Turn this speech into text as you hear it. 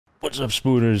What's up,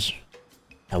 Spooners?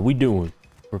 How we doing?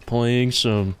 We're playing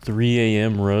some 3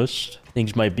 a.m. Rust.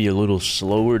 Things might be a little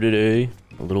slower today,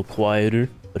 a little quieter,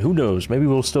 but who knows? Maybe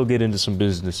we'll still get into some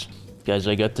business. Guys,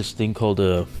 I got this thing called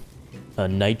a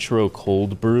nitro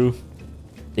cold brew.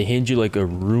 They hand you like a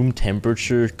room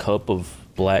temperature cup of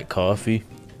black coffee.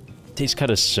 It tastes kind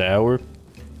of sour,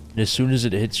 and as soon as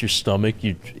it hits your stomach,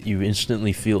 you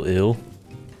instantly feel ill.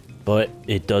 But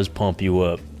it does pump you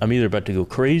up. I'm either about to go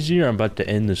crazy or I'm about to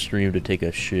end the stream to take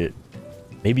a shit.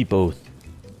 Maybe both.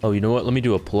 Oh, you know what? Let me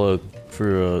do a plug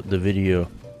for the video.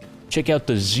 Check out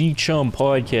the Z Chum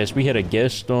podcast. We had a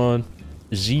guest on.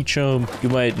 Z Chum, you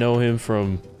might know him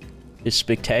from his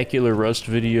spectacular Rust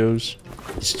videos.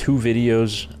 His two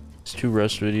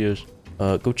Rust videos.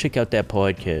 Go check out that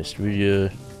podcast.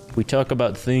 We talk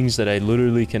about things that I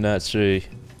literally cannot say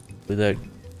without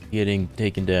getting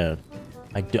taken down.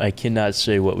 I cannot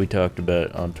say what we talked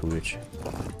about on Twitch.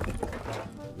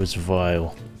 It was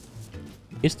vile.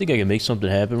 You guys think I can make something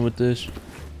happen with this?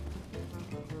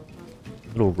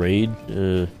 Little raid,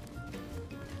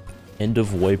 end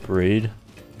of wipe raid.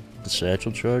 The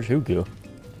satchel charge, here we go.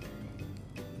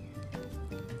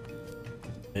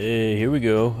 Hey, here we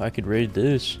go. I could raid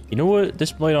this. You know what?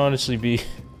 This might honestly be...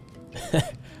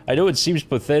 I know it seems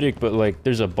pathetic, but like,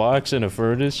 there's a box and a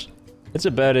furnace. It's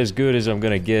about as good as I'm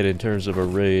gonna get in terms of a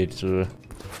raid, so...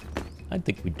 I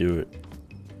think we do it.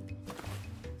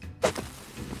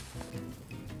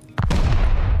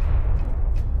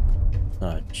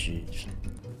 Ah, jeez.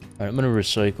 Alright, I'm gonna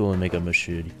recycle and make a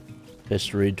machete.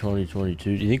 Best raid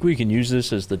 2022. Do you think we can use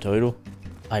this as the title?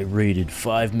 I raided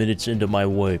 5 minutes into my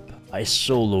wipe. I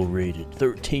solo raided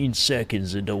 13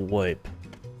 seconds into wipe.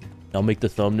 I'll make the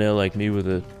thumbnail like me with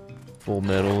a full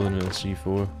metal and a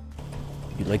C4.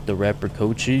 You like the rapper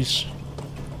Cochise?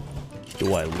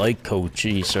 Do I like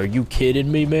Cochise? Are you kidding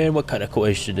me, man? What kind of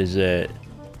question is that?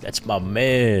 That's my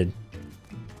man.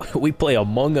 We play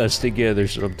Among Us together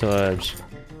sometimes.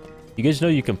 You guys know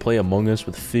you can play Among Us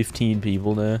with 15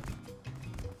 people now?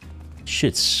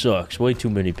 Shit sucks. Way too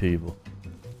many people.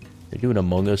 They do an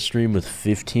Among Us stream with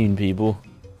 15 people.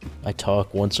 I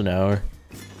talk once an hour.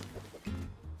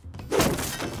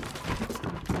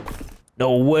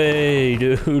 No way,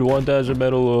 dude. 1,000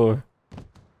 metal ore.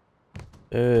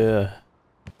 Yeah.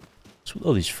 What's with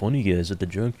all these funny guys at the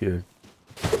junkyard?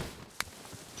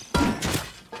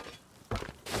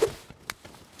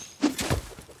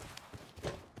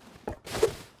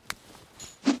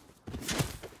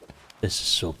 This is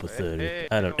so pathetic.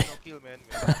 I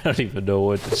don't even know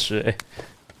what to say.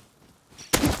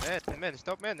 Man,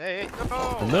 stop, man. Hey,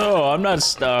 no! No, I'm not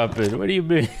stopping. What do you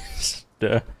mean?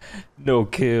 No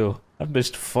kill. I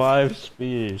missed 5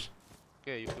 spears.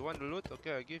 Okay, if you want the loot,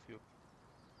 okay, I give you.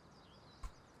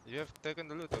 You have taken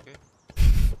the loot, okay?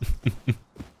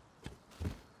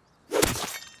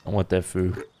 I want that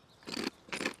food.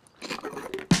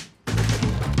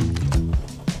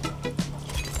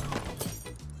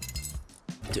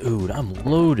 Dude, I'm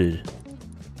loaded.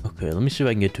 Okay, let me see if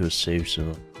I can get to a safe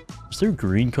zone. Is there a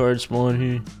green card spawn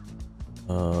here?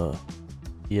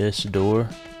 Yes, door.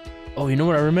 Oh, you know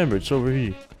what? I remember. It's over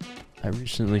here. I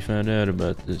recently found out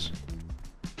about this.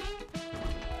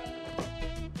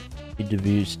 Need to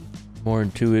be more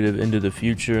intuitive into the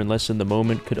future and less in the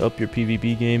moment could up your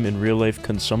PvP game and real-life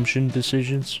consumption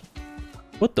decisions.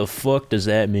 What the fuck does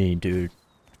that mean, dude?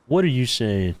 What are you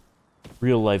saying?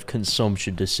 Real-life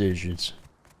consumption decisions.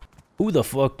 Who the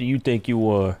fuck do you think you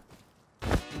are?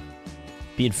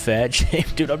 Being fat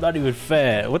shamed? Dude, I'm not even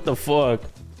fat. What the fuck?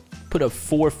 Put a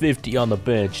 450 on the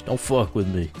bench. Don't fuck with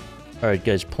me. Alright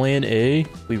guys, plan A.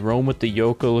 We roam with the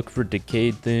Yoko, look for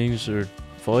decayed things or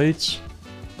fights.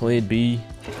 Plan B.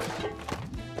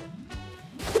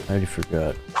 I already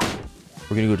forgot.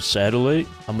 We're gonna go to satellite.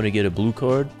 I'm gonna get a blue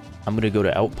card. I'm gonna go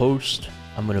to outpost.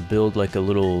 I'm gonna build like a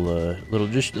little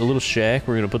shack.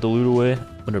 We're gonna put the loot away.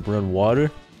 I'm gonna run water.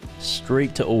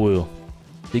 Straight to oil.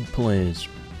 Big plans.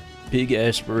 Big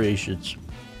aspirations.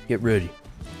 Get ready.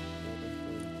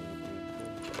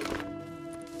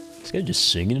 This guy just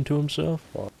singing to himself?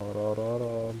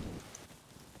 Hola.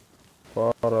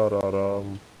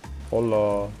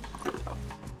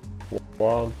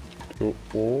 1, 2,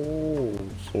 oh,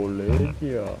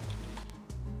 Solenia.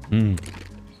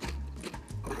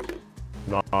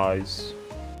 Nice.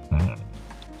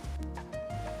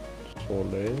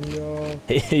 Solenia.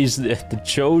 He's the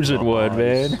chosen one,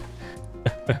 man.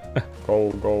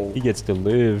 Go. He gets to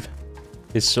live.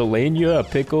 Is Solenia a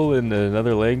pickle in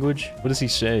another language? What does he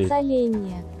say?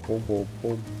 Solenia. Boom.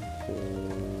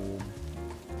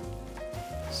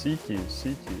 Siki.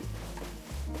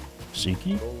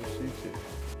 Siki? Go, Siki.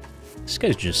 This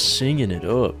guy's just singing it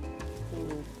up.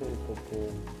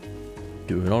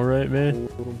 Doing all right, man?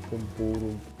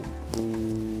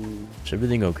 Is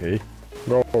everything okay?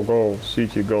 Go, go,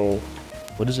 CT, go.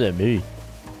 What does that mean?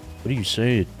 What are you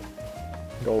saying?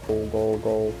 Go, go,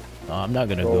 go. No, I'm not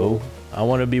gonna go. I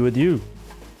want to be with you.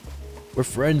 We're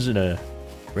friends in a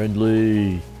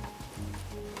friendly.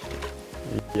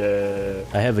 Yeah,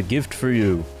 I have a gift for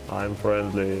you. I'm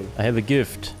friendly. I have a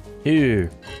gift.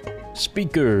 Here.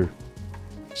 Speaker.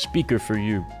 Speaker for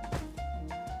you.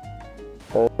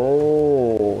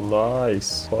 Oh,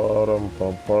 nice.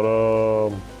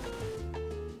 Param.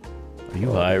 Are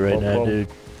you high right now, dude?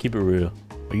 Keep it real.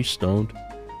 Are you stoned?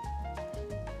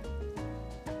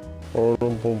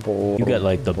 You got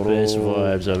like the best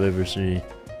vibes I've ever seen.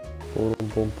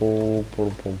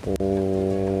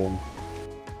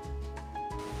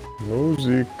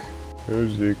 Music,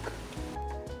 music.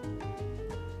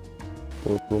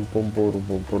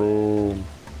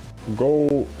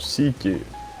 Go, Siki.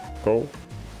 Go.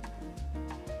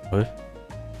 What?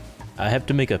 I have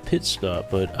to make a pit stop,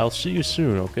 but I'll see you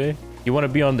soon, okay? You want to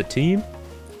be on the team?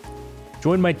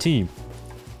 Join my team.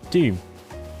 Team.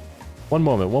 One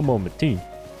moment, team.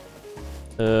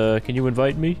 Can you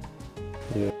invite me?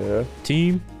 Yeah.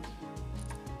 Team?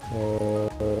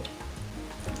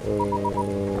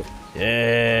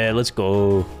 Yeah, let's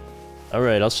go.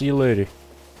 Alright, I'll see you later.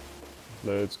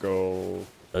 Let's go.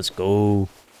 Let's go.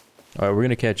 Alright, we're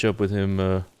gonna catch up with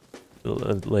him,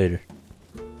 later.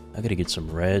 I gotta get some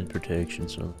rad protection,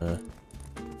 so,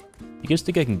 you guys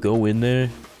think I can go in there,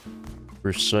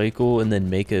 recycle, and then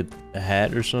make a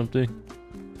hat or something?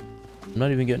 I'm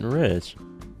not even getting rads.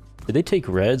 Did they take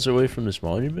rads away from this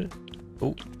monument?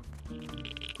 Oh.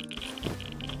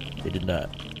 They did not.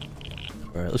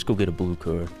 Alright, let's go get a blue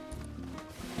card.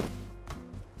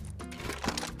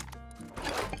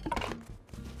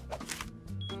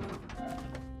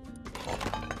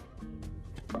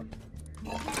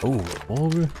 Oh,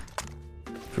 revolver?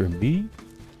 For me?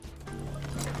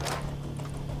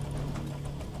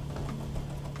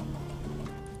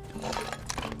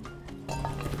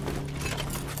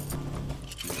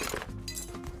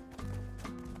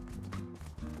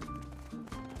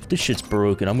 If this shit's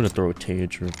broken, I'm gonna throw a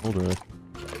tantrum. Hold on.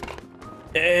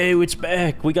 Hey, it's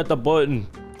back! We got the button!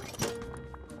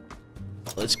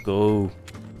 Let's go.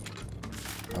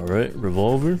 Alright,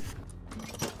 revolver.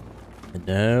 And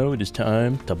now it is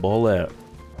time to ball out.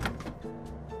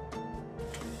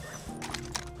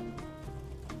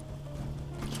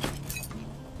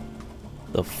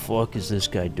 The fuck is this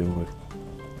guy doing?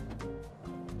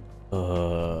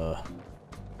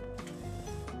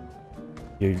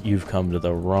 You've come to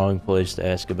the wrong place to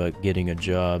ask about getting a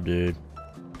job, dude.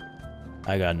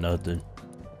 I got nothing.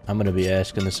 I'm gonna be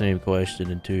asking the same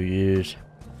question in 2 years.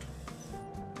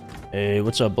 Hey,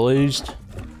 what's up, Blazed?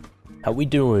 How we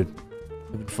doing?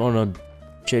 Having fun on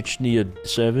Chechnya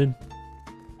 7?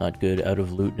 Not good, out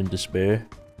of loot and despair.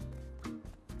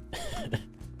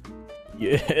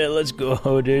 Yeah, let's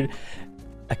go, dude.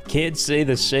 I can't say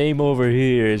the same over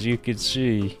here, as you can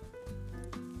see.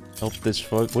 Help this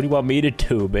fuck. What do you want me to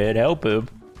do, man? Help him.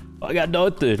 I got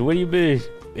nothing. What do you mean?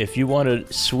 If you want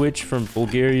to switch from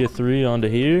Bulgaria 3 onto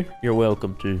here, you're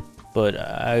welcome to. But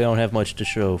I don't have much to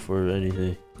show for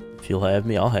anything. If you'll have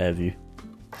me, I'll have you.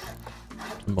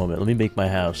 Just a moment. Let me make my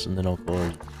house, and then I'll call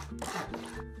you.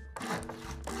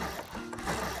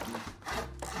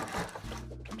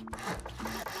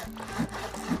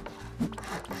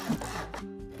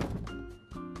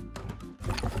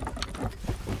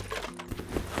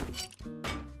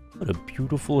 What a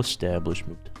beautiful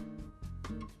establishment.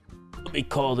 Let me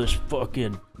call this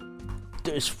fucking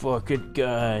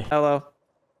guy. Hello.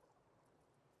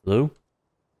 Hello?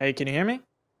 Hey, can you hear me?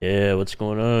 Yeah, what's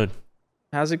going on?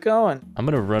 How's it going? I'm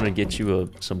gonna run and get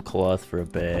you some cloth for a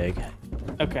bag.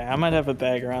 Okay, I might have a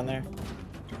bag around there.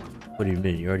 What do you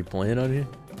mean? You already playing on here?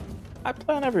 I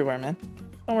plan everywhere, man. Don't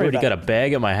I worry already about got it. a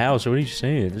bag at my house. What are you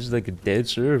saying? This is like a dead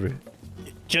server.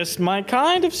 Just my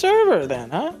kind of server, then,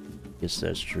 huh? Guess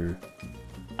that's true.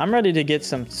 I'm ready to get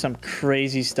some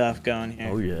crazy stuff going here.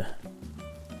 Oh yeah.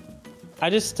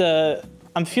 I just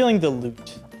I'm feeling the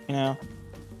loot, you know.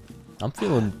 I'm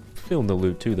feeling the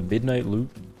loot too. The midnight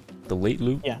loot, the late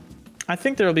loot. Yeah. I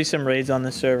think there'll be some raids on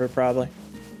this server probably.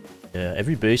 Yeah,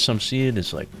 every base I'm seeing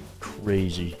is like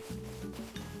crazy.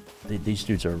 These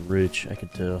dudes are rich, I can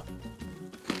tell.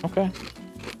 Okay.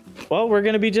 Well, we're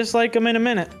gonna be just like them in a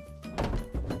minute.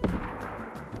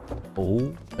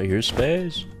 Oh, I hear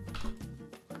spaz.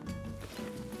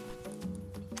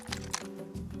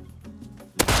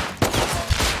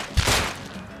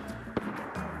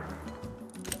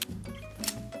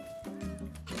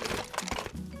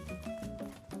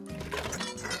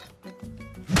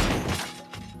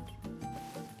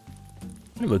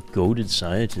 Kind of a goated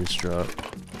scientist drop.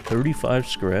 35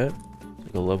 scrap? It's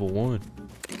like a level 1.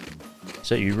 Is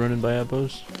that you running by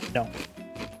outpost? No.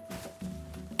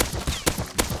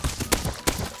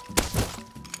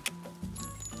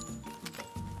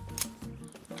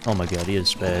 Oh my god, he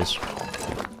has spaz.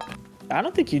 I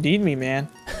don't think you need me, man.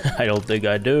 I don't think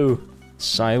I do.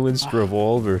 Silenced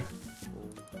revolver.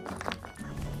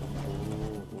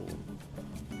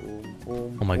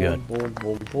 Oh my god.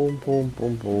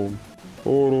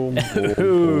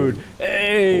 Dude!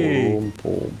 Hey!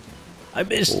 I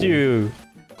missed you!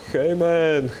 Hey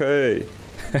man, hey.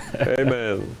 Hey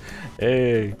man.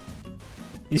 Hey!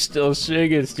 He's still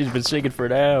singing. He's been singing for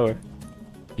an hour.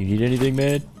 You need anything,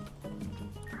 man?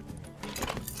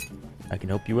 I can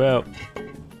help you out.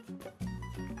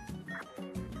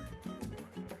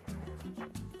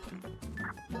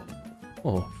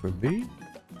 Oh, for me?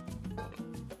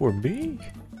 For me?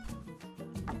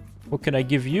 What can I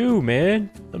give you, man?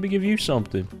 Let me give you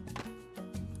something.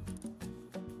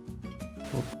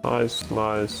 Nice,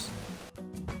 nice.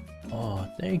 Oh,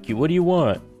 thank you. What do you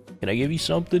want? Can I give you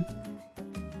something?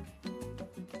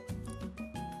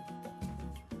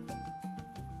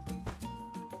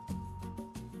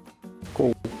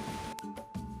 Cool.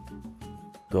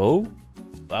 Go?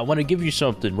 I want to give you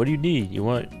something. What do you need? You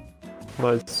want...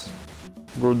 Nice.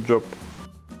 Good job.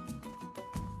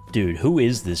 Dude, who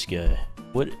is this guy?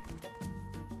 What?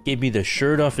 Gave me the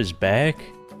shirt off his back?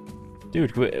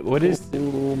 Dude, what is...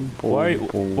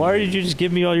 Why did you just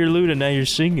give me all your loot and now you're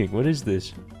singing? What is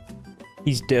this?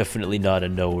 He's definitely not a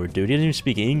knower, dude. He doesn't even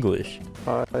speak English.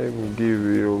 I will give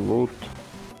you loot.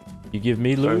 You give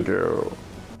me loot? Thank you.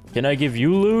 Can I give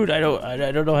you loot? I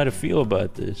don't know how to feel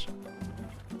about this.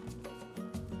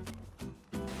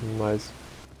 Nice.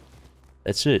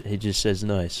 That's it. He just says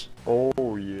nice.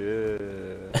 Oh yeah.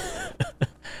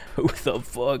 Who the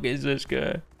fuck is this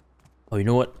guy? Oh, you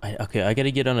know what? Okay, I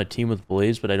gotta get on a team with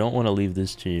Blaze, but I don't want to leave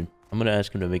this team. I'm gonna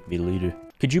ask him to make me leader.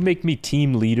 Could you make me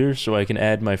team leader so I can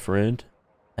add my friend?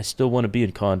 I still want to be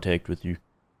in contact with you.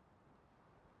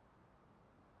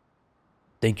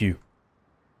 Thank you.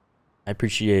 I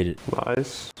appreciate it.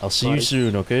 Nice. I'll see you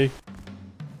soon, okay?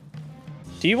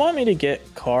 Do you want me to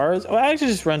get cards? Oh, I actually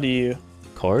just run to you.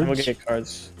 Cards? We'll get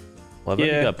cards. Well, I've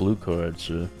already got blue cards,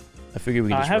 so I figured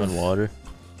we could just run water.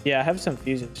 Yeah, I have some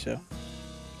fusions, so.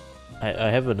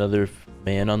 I have another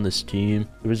man on this team.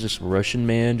 There was this Russian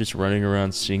man just running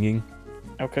around singing.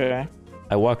 Okay.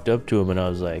 I walked up to him and I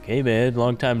was like, hey man,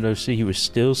 long time no see. He was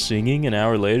still singing an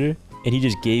hour later, and he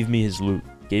just gave me his loot.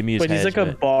 Gave me his Wait, he's like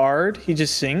a bard? He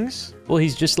just sings? Well,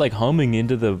 he's just like humming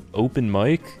into the open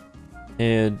mic,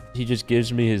 and he just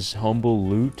gives me his humble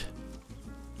loot.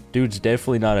 Dude's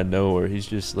definitely not a knower. He's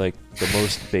just like the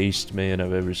most based man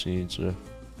I've ever seen, so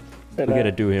we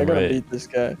gotta do him right. Beat this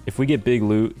guy. If we get big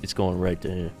loot, it's going right to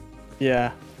him.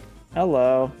 Yeah.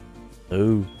 Hello.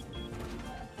 Oh.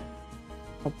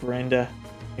 Oh, Brenda.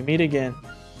 We meet again.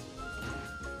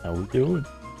 How we doing?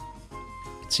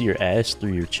 I can see your ass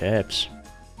through your chaps.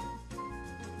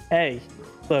 Hey,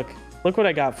 look what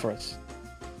I got for us.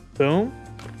 Boom.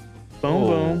 Boom,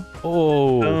 boom.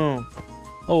 Oh. Boom.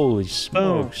 Holy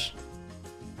smokes.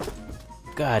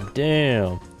 God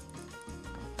damn.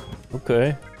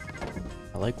 Okay.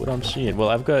 I like what I'm seeing. Well,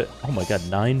 I've got, oh my god,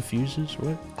 9 fuses?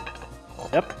 What?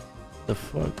 Yep. The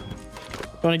fuck?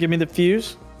 You want to give me the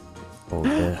fuse? Oh,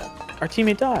 yeah. Our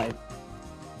teammate died.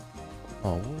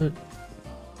 Oh, what?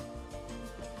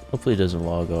 Hopefully it doesn't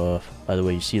log off. By the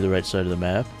way, you see the right side of the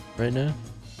map right now?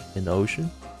 In the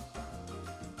ocean?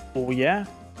 Oh, yeah.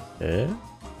 Yeah?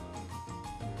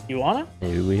 You wanna?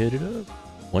 Maybe we hit it up.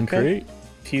 One crate?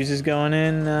 Fuse is going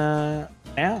in, now.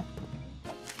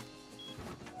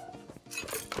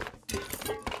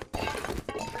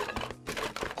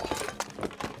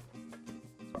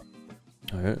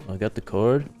 Alright, I got the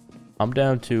card. I'm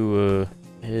down to,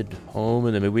 head home,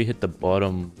 and then maybe we hit the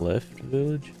bottom left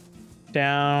village?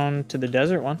 Down to the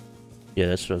desert one. Yeah,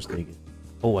 that's what I was thinking.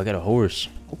 Oh, I got a horse.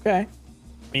 Okay.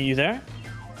 Are you there?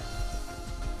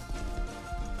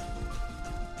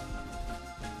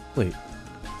 Wait.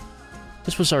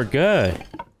 This was our guy.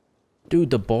 Dude,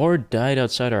 the bard died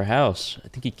outside our house. I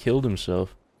think he killed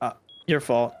himself. Your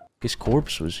fault. His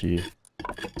corpse was here.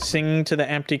 Singing to the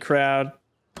empty crowd.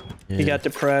 Yeah, He got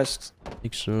depressed. I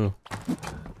think so.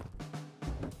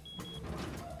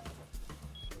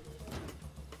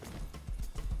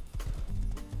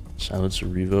 Silencer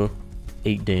Revo.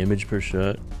 8 damage per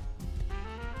shot.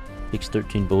 Takes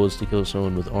 13 bullets to kill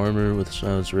someone with armor with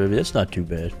Silencer Revo. That's not too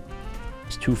bad.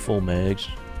 It's 2 full mags.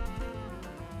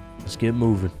 Let's get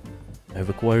moving. I've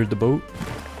acquired the boat.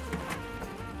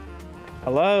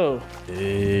 Hello.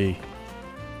 Hey.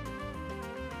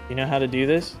 You know how to do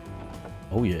this?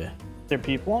 Oh yeah. There are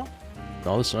people on?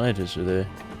 All the scientists are there.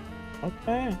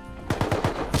 Okay.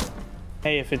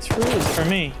 Hey, if it's free, it's for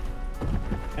me.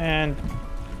 And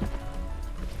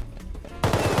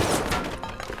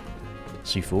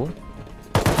C4?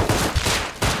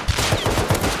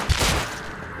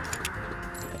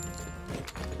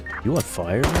 You on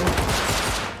fire, man?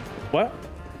 what?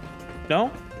 No?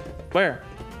 Where?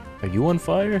 Are you on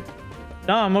fire?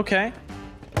 No, I'm okay.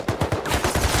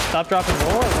 Stop, drop, and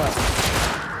roll or what?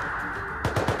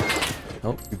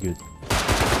 Oh, you're good.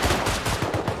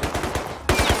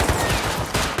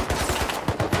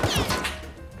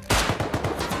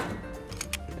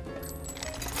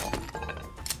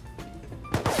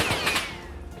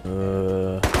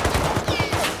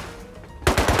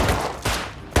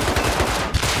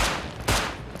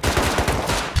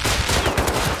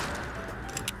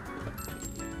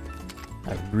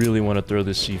 I really want to throw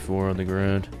this C4 on the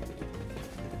ground.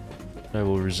 I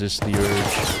will resist the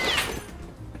urge.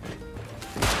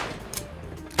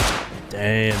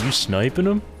 Damn, you sniping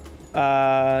him?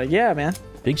 Yeah, man.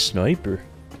 Big sniper.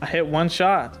 I hit one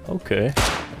shot. Okay.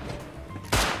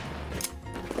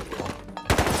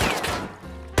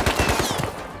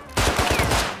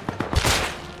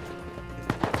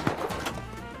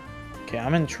 Okay,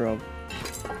 I'm in trouble.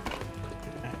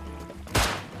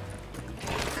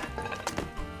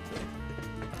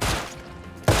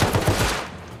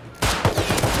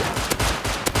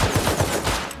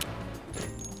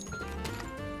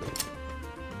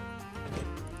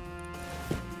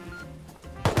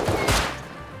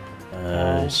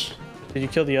 Nice. Did you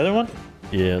kill the other one?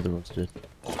 Yeah, other ones did.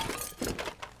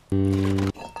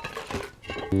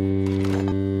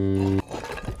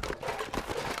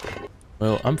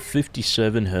 Well, I'm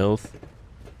 57 health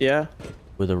Yeah.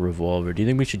 with a revolver. Do you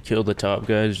think we should kill the top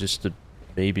guys just to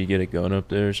maybe get a gun up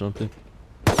there or something?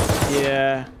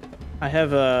 Yeah. I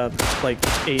have, like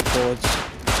 8 bullets.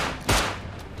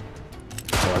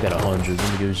 Oh, I got 100.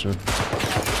 Let me give you some.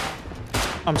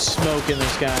 I'm smoking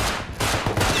this guy.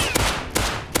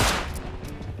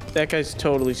 That guy's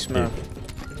totally smoked.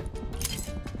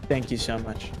 Thank you so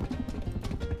much.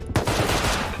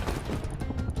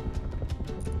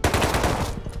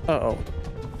 Uh-oh.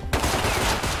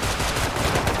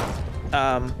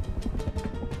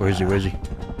 Where is he? Where is he?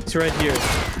 It's right here.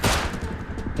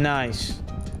 Nice.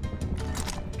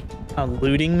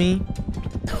 Looting me?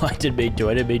 I did mate two.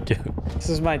 I did mate two. This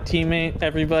is my teammate,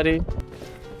 everybody.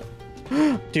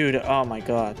 Dude, oh my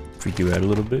god. Freak you out a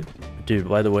little bit. Dude,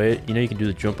 by the way, you know you can do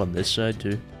the jump on this side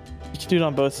too? You can do it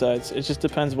on both sides. It just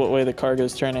depends what way the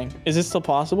cargo's turning. Is it still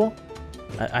possible?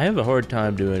 I have a hard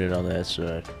time doing it on that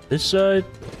side. This side?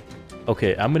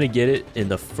 Okay, I'm gonna get it in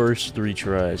the first 3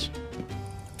 tries.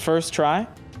 First try?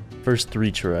 First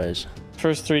 3 tries.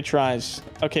 First 3 tries.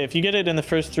 Okay, if you get it in the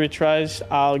first 3 tries,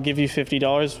 I'll give you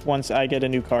 $50 once I get a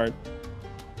new card.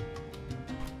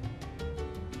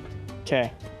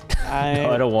 Okay.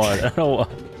 No, I don't want. I don't want.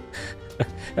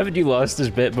 Haven't you lost this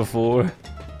bet before?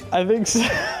 I think so.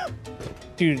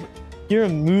 Dude, you're a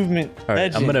movement All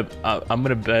right, legend. I'm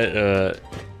gonna bet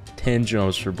 10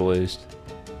 jumps for Blazed.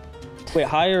 Wait,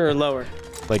 higher or lower?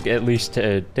 Like at least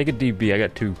 10. Take a DB. I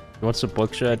got 2. You want some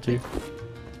buckshot too?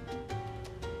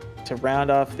 To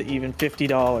round off the even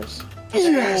 $50.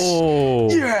 Oh,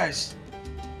 Yes!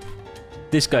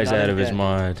 this guy's Not out of his yet.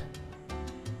 mind.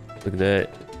 Look at that.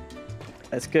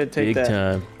 That's good. Take Big that.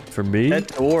 time. For me, That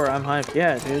door, I'm hyped.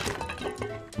 Yeah, dude.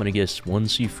 I'm gonna guess 1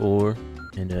 C4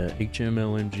 and a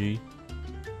HMLMG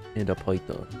and a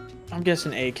Python. I'm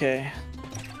guessing AK.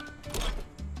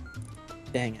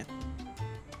 Dang it.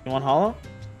 You want hollow?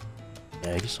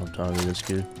 Yeah, I guess I'm talking to this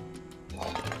kid.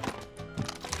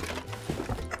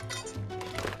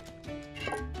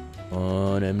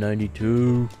 On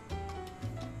M92.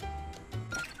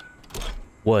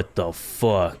 What the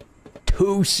fuck?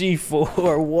 2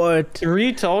 C4, what?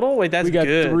 3 total? Wait, that's We got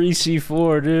good. 3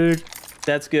 C4, dude.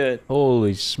 That's good.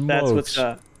 Holy smokes. That's what's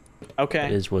up. That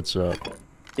Okay. is what's up.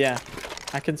 Yeah.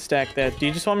 I can stack that. Do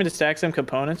you just want me to stack some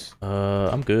components?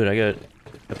 I'm good. I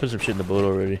put some shit in the boat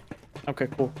already. Okay,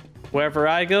 cool. Wherever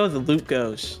I go, the loot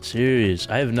goes. Serious.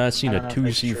 I have not seen I a don't know 2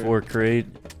 if that's C4 crate.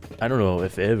 I don't know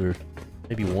if ever.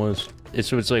 Maybe once.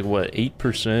 So it's like what,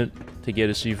 8% to get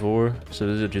a C4? So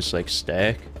does it just like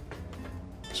stack?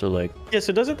 So like, Yeah,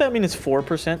 so doesn't that mean it's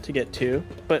 4% to get 2?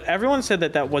 But everyone said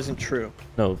that that wasn't true.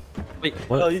 no. Wait,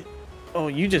 What? oh,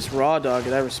 you just raw dog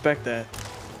it. I respect that.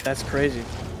 That's crazy.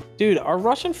 Dude, our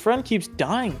Russian friend keeps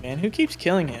dying, man. Who keeps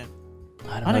killing him?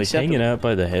 I don't know. He's hanging Unacceptable. out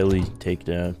by the heli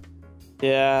takedown.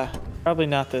 Yeah, probably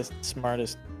not the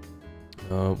smartest.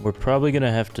 We're probably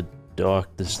gonna have to dock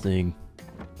this thing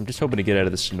I'm just hoping to get out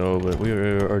of the snow, but we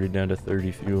are already down to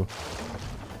 30 fuel.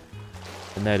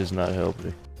 And that is not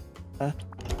helping. That's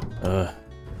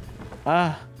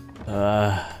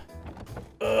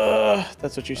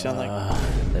what you sound like.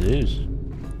 That is.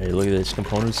 Hey, look at this.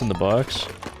 Components in the box.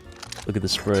 Look at the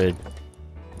spread.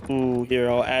 Ooh,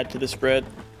 here, I'll add to the spread.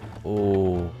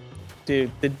 Oh. Dude,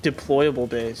 the deployable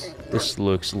base. This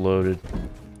looks loaded.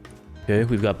 Okay,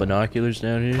 we've got binoculars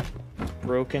down here.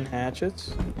 Broken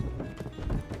hatchets.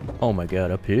 Oh my god,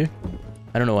 up here?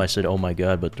 I don't know why I said oh my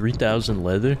god, but 3,000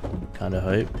 leather? Kinda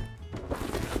hype.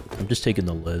 I'm just taking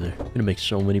the leather. I'm gonna make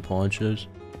so many ponchos.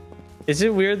 Is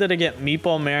it weird that I get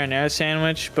meatball marinara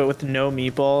sandwich, but with no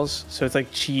meatballs? So it's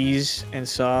like cheese and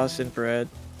sauce and bread.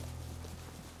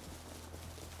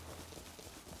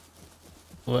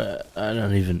 Well, I'm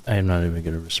not even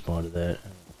gonna respond to that.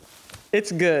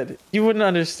 It's good. You wouldn't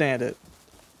understand it.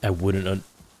 I wouldn't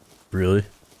really?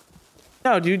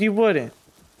 No, dude, you wouldn't.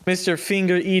 Mr.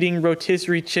 Finger Eating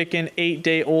Rotisserie Chicken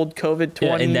 8-day-old COVID-20.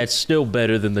 Yeah, and that's still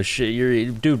better than the shit you're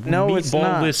eating. Dude, no, it's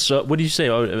not. Meatballless sub. What do you say?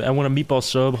 I want a meatball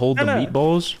sub, hold the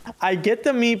meatballs? I get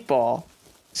the meatball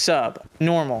sub,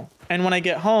 normal. And when I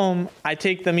get home, I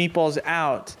take the meatballs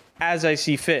out as I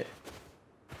see fit.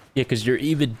 Yeah, because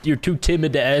you're too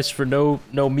timid to ask for no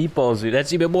meatballs. Dude.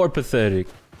 That's even more pathetic.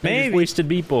 Maybe. Wasted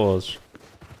meatballs.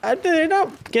 They're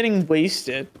not getting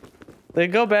wasted. They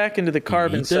go back into the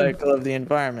carbon cycle of the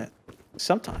environment.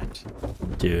 Sometimes.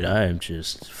 Dude, I am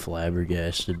just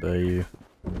flabbergasted by you.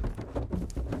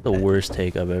 The worst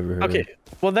take I've ever heard. Okay,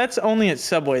 well that's only at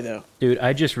Subway though. Dude,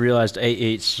 I just realized I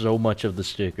ate so much of the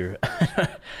sticker.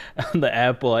 On the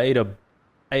apple, I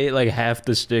ate like half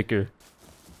the sticker.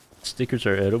 Stickers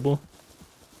are edible?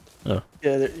 Oh.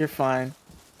 Yeah, you're fine.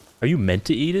 Are you meant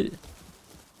to eat it?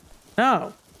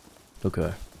 No.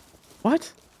 Okay.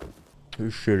 What?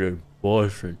 This shit is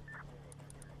bullshit.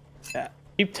 Yeah,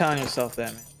 keep telling yourself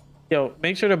that, man. Yo,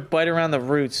 make sure to bite around the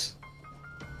roots.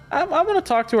 I'm gonna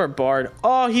talk to our bard.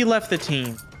 Oh, he left the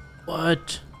team.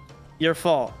 What? Your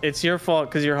fault. It's your fault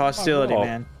because your hostility,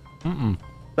 man.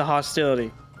 The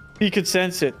hostility. He could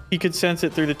sense it. He could sense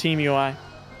it through the team UI.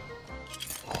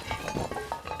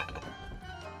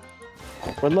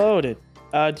 We're loaded.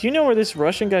 Do you know where this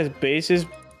Russian guy's base is?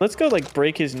 Let's go, like,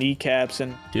 break his kneecaps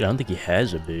and... Dude, I don't think he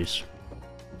has a base.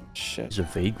 Shit. He's a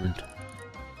vagrant.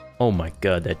 Oh my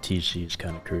god, that TC is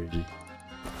kind of crazy.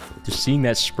 Just seeing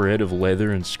that spread of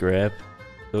leather and scrap.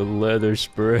 The leather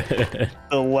spread.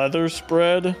 The leather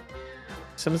spread?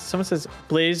 Someone says,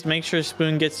 Blazed, make sure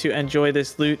Spoon gets to enjoy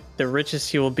this loot. The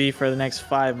richest he will be for the next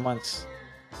 5 months.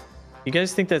 You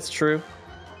guys think that's true?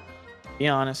 Be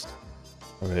honest.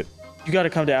 Alright. You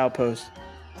gotta come to Outpost.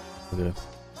 Okay.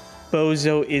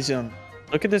 Bozoism.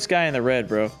 Look at this guy in the red,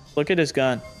 bro. Look at his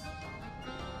gun.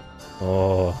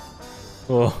 Oh.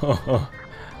 Oh.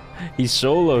 He's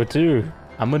solo, too.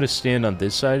 I'm gonna stand on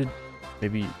this side.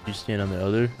 Maybe you stand on the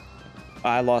other.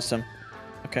 I lost him.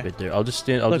 Okay. Right there. I'll just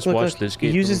stand. I'll just watch this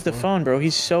gate. He uses the phone, bro.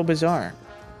 He's so bizarre.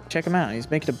 Check him out. He's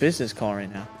making a business call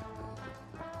right now.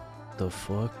 The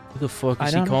fuck? Who the fuck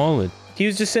is he calling? He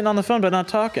was just sitting on the phone, but not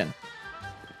talking.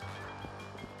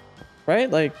 Right?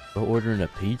 Like... We're ordering a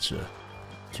pizza.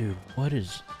 Dude, what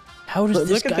is... How does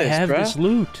this guy have this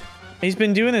loot? He's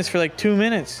been doing this for like 2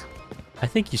 minutes. I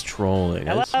think he's trolling.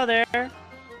 Hello there.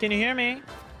 Can you hear me?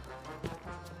 Do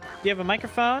you have a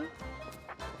microphone?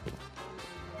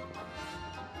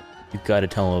 You've got to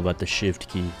tell him about the shift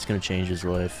key. It's going to change his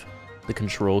life. The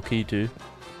control key, too.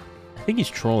 I think he's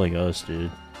trolling us,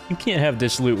 dude. You can't have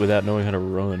this loot without knowing how to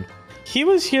run. He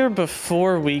was here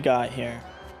before we got here.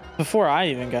 Before I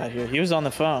even got here. He was on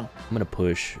the phone. I'm going to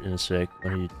push in a sec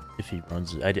if he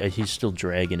runs it. He's still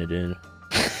dragging it in.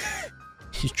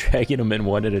 He's dragging them in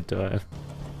one at a time.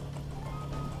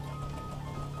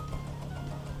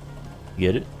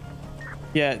 You get it?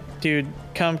 Yeah, dude.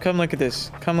 Come look at this.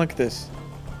 Come look at this.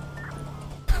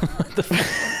 What the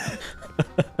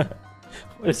fuck?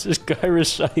 What is this guy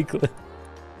recycling?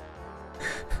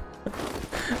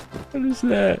 What is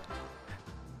that?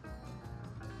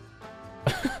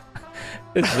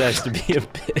 This has to be a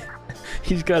bit.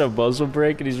 He's got a muzzle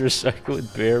brake and he's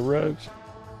recycling bear rugs.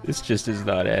 This just is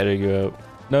not adding up.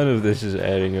 None of this is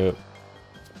adding up.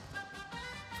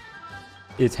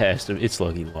 It has to. It's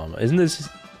Lucky Llama. Isn't this?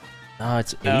 No,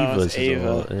 it's Ava's. It's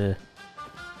Ava. Yeah.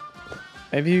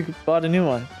 Maybe you bought a new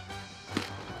one.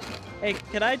 Hey,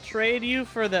 can I trade you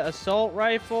for the assault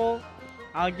rifle?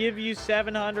 I'll give you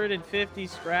 750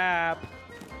 scrap.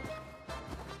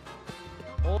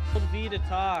 Hold V to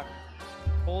talk.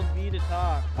 Hold V to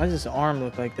talk. Why does his arm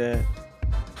look like that?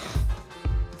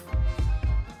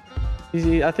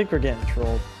 I think we're getting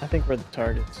trolled. I think we're the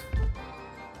targets.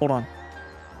 Hold on.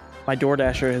 My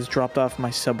DoorDasher has dropped off my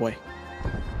Subway.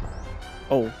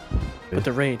 Oh, with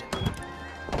the raid.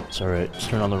 It's alright. Just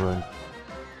turn on the run.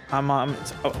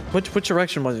 Which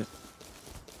direction was it?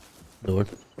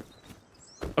 North.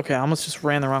 Okay, I almost just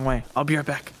ran the wrong way. I'll be right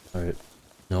back. Alright.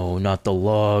 No, not the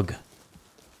log.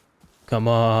 Come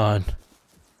on.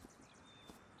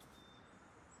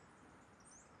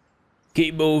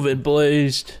 Keep moving,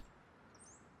 Blazed.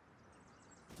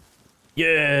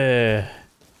 Yeah.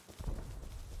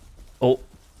 Oh,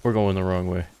 we're going the wrong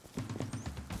way.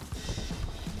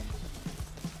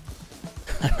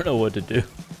 I don't know what to do.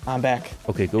 I'm back.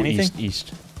 Okay, go Anything?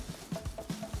 east.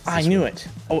 I knew it.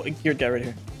 Oh, gear guy right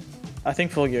here. I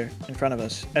think full gear in front of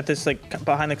us. At this, like,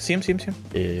 behind the... See him?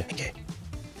 Yeah. Okay.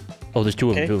 Oh, there's two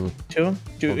of Okay. them. Two of them? Hold on,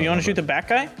 You want hold to shoot on. the back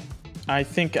guy? I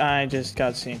think I just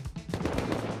got seen.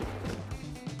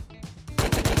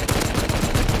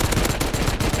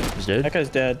 He's dead? That guy's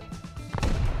dead.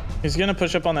 He's gonna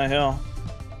push up on that hill.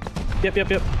 Yep.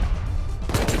 Hit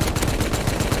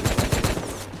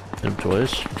him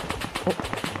twice.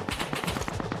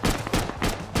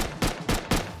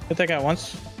 Hit that guy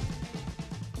once.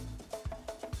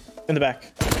 In the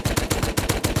back.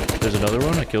 There's another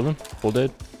one. I killed him. Full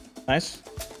dead. Nice.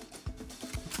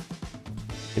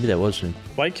 Maybe that was him.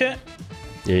 White kit?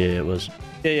 Yeah, it was.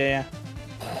 Yeah.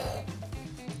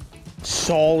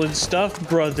 Solid stuff,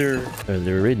 brother.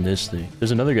 They were raiding this thing.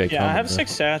 There's another guy coming. Yeah, I have though.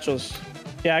 6 satchels.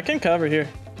 Yeah, I can cover here.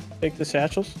 Take the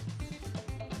satchels.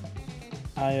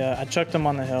 I chucked them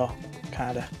on the hill,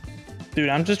 kinda. Dude,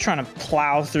 I'm just trying to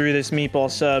plow through this meatball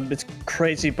sub. It's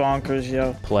crazy bonkers,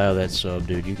 yo. Plow that sub,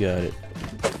 dude. You got it.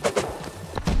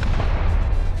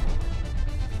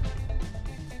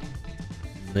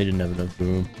 They didn't have enough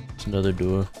room. It's another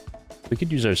door. We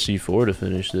could use our C4 to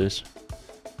finish this.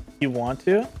 You want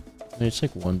to? I mean, it's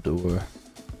like one door.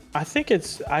 I think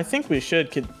we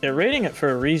should. They're rating it for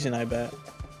a reason, I bet.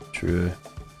 True.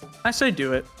 I say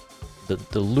do it.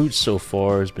 The loot so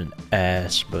far has been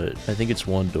ass, but I think it's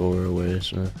one door away,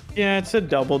 so... Yeah, it's a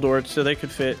double door, so they could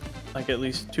fit like at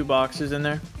least 2 boxes in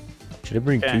there. Should I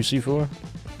bring Okay. 2 C4?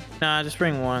 Nah, just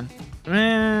bring 1.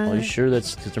 Are you sure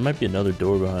that's... Because there might be another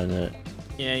door behind that.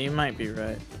 Yeah, you might be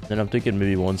right. Then I'm thinking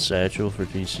maybe 1 satchel for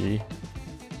TC.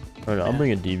 Alright, Yeah. I'll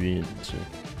bring a DB in. So.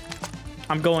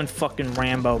 I'm going fucking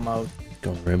Rambo mode.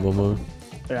 Going rainbow mode.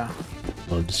 Yeah.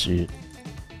 Love to see it.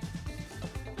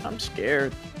 I'm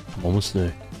scared. I'm almost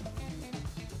there.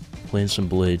 Playing some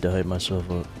Blade to hype myself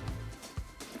up.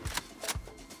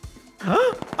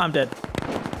 I'm dead.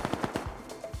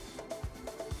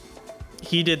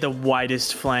 He did the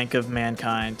widest flank of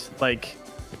mankind. Like,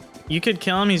 you could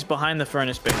kill him, he's behind the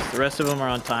furnace base. The rest of them are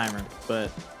on timer,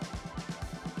 but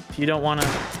if you don't want to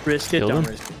risk it, Killed don't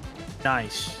him? risk it.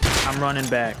 Nice. I'm running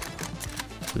back.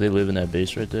 Do they live in that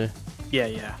base right there?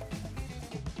 Yeah.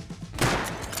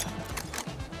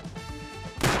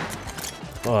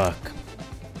 Fuck.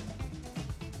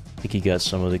 I think he got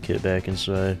some of the kit back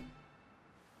inside.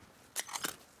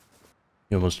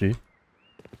 You almost do?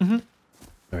 Mm-hmm.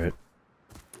 Alright.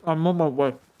 I'm on my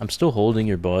way. I'm still holding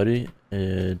your body,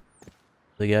 and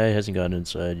the guy hasn't gotten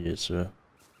inside yet, so...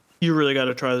 You really got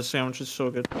to try this sandwich. It's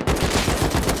so good.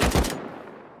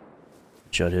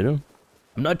 Shot hit him?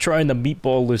 I'm not trying the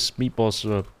meatball-less meatball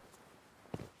sub.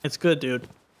 It's good, dude.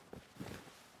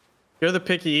 You're the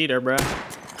picky eater, bruh.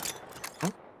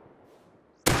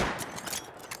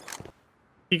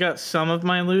 You got some of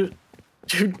my loot?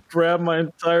 You grabbed my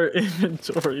entire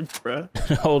inventory, bruh.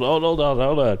 hold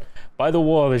on. By the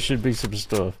wall, there should be some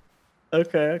stuff.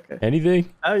 Okay. Anything?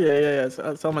 Oh, yeah.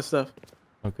 It's all my stuff.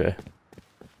 Okay.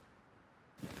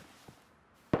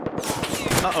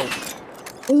 Uh-oh.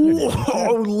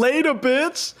 Whoa, later,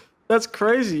 bitch! That's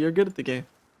crazy. You're good at the game.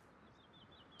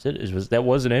 That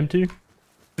was an M2?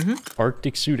 Mm-hmm.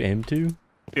 Arctic suit M2?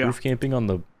 Yeah. Roof camping on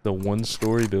the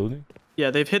 1-story building?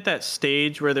 Yeah, they've hit that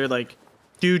stage where they're like,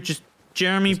 dude, just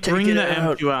Jeremy, Just take bring it the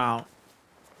out. M2 out.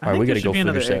 Alright, we gotta go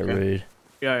finish that raid. raid.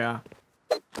 Yeah.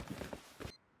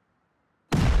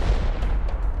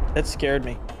 That scared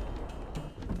me.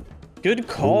 Good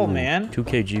call, Ooh, man.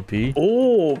 2K GP.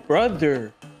 Oh,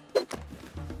 brother.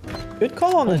 Good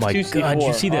call on Oh the my 2C4. god, did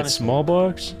you see that honestly. small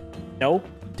box? Nope.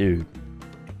 Dude.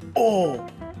 Oh.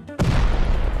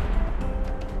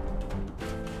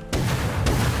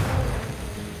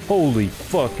 Holy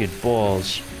fucking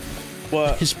balls.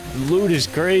 What? His loot is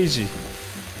crazy.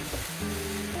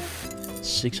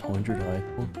 600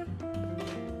 rifle.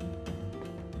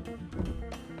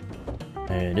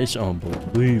 Man, it's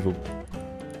unbelievable.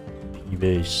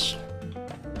 Base.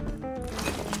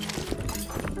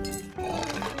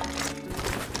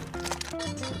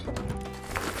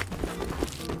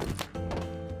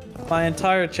 My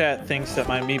entire chat thinks that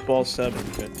my meatball sub is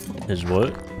good. Is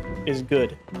what? Is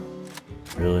good.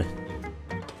 Really?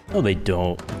 No, they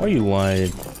don't. Why are you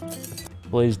lying?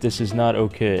 Blaze, this is not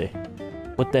okay.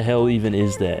 What the hell even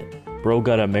is that? Bro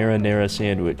got a marinara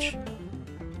sandwich.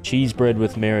 Cheese bread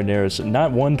with marinara.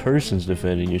 Not one person's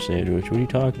defending your sandwich. What are you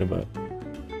talking about?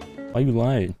 Why are you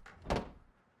lying?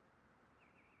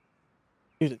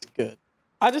 Dude, it's good.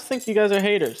 I just think you guys are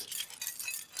haters.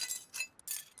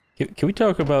 Can we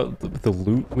talk about the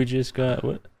loot we just got?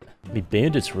 What? I mean,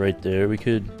 bandits right there. We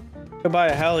could... Go buy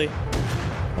a heli.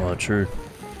 Oh, true.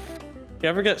 You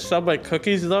ever get Subway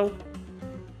cookies, though?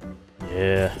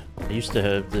 Yeah. I used to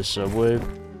have this Subway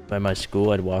by my school.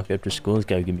 I'd walk after school. This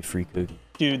guy would give me free cookies.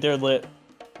 Dude, they're lit.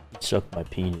 He'd suck my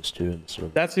penis, too, in the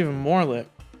Subway. That's even more lit.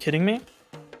 Kidding me?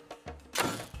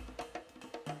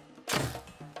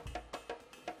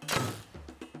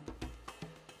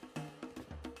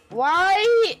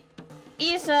 Why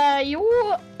is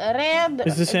you red?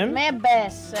 Is this him?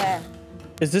 Mebes.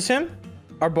 Is this him?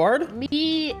 Our bard?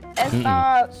 Me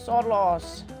está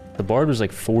solos. The Bard was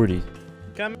like 40.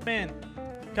 Come in.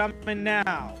 Come in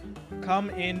now.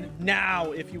 Come in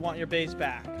now if you want your base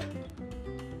back.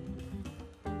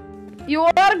 You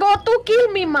are going to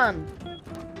kill me, man.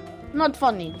 Not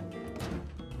funny.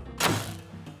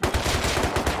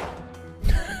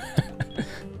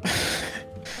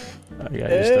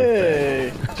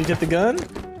 Hey, did you get the gun?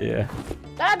 Yeah.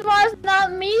 That was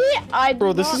not me.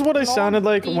 Bro, this is what I sounded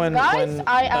like when I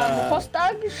am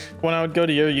hostage. when I would go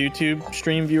to your YouTube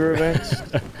stream viewer events.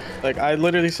 Like, I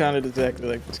literally sounded exactly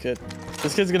like this kid.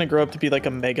 This kid's gonna grow up to be like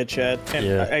a mega Chad, and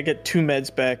Yeah. I get 2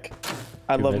 meds back.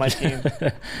 I love my team.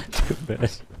 Too bad.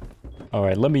 All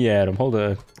right, let me add him. Hold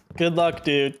on. Good luck,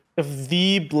 dude. If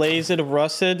the Blazed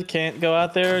Rusted can't go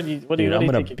out there, what do you, Dude, what do I'm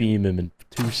you gonna think? beam him in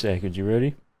 2 seconds. You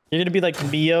ready? You're gonna be like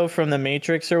Mio from the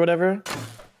Matrix or whatever?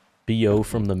 B.O.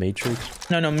 from the Matrix.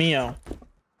 No, Mio.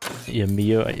 Yeah,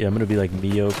 Mio. Yeah, I'm gonna be like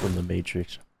Mio from the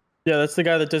Matrix. Yeah, that's the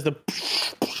guy that does the...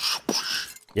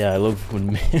 Yeah, I love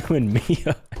when when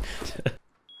Mio.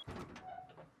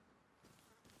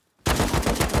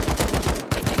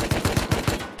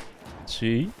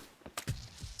 See?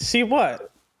 See what?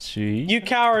 See? You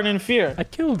cowered in fear. I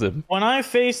killed him. When I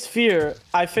faced fear,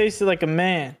 I faced it like a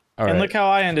man. All and right. look how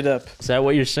I ended up. Is that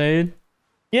what you're saying?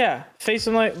 Yeah, face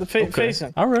him like... Face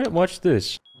him. All right, watch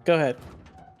this. Go ahead.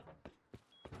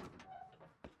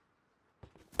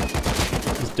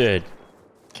 He's dead.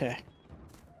 Okay.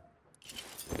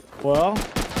 Well...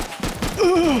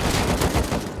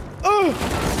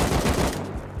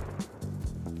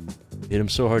 Hit him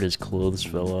so hard his clothes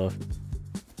fell off.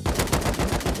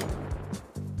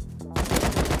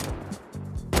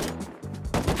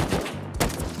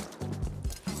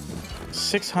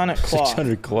 $600 cloth.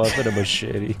 600 cloth and a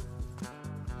machete.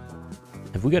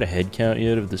 Have we got a head count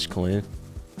yet of this clan?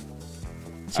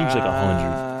 Seems like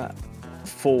 100.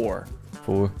 4.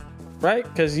 4. Right?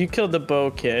 Because you killed the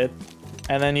bow kid.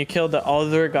 And then you killed the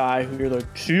other guy who you're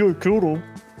like, see, I killed him.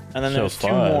 And then So there's 2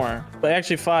 5. more. But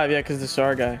actually 5, yeah, because the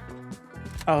SAR guy.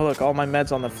 Oh, look, all my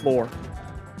meds on the floor.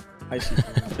 I see.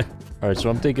 Alright, so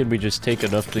I'm thinking we just take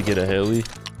enough to get a heli.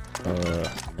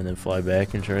 And then fly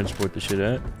back and transport the shit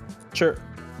out. Sure.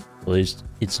 At least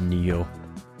it's Neo.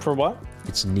 For what?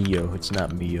 It's Neo, it's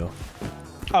not Mio.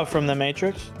 Oh, from the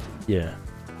Matrix? Yeah.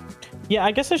 Yeah,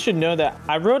 I guess I should know that.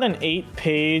 I wrote an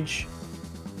 8-page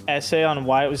essay on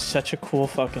why it was such a cool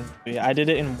fucking movie. I did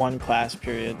it in 1 class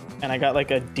period, and I got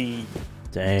like a D.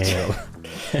 Damn.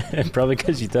 Probably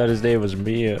because you thought his name was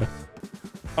Mio.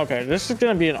 Okay, this is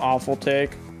gonna be an awful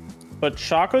take, but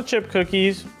chocolate chip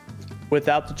cookies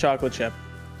without the chocolate chip.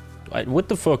 What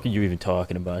the fuck are you even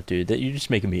talking about, dude? You're just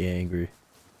making me angry.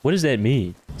 What does that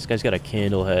mean? This guy's got a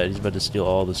candle hat. He's about to steal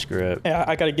all the scrap. Yeah,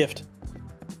 I got a gift.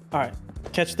 All right,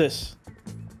 catch this.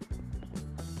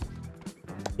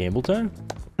 Gamble time?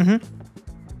 Mm-hmm.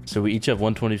 So we each have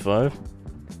 125?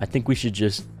 I think we should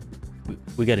just...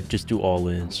 We gotta just do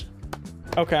all-ins.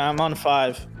 Okay, I'm on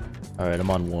 5. Alright,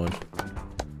 I'm on 1.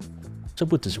 What's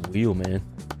up with this wheel, man?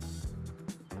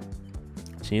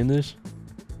 Seeing this?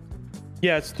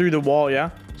 Yeah, it's through the wall,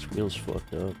 yeah? This wheel's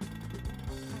fucked up.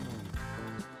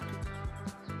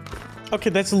 Okay,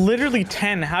 that's literally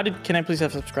 10. How did... Can I please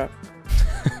have subscribe?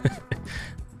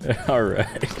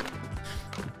 Alright.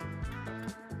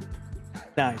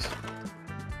 Nice.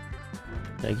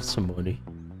 Can I get some money?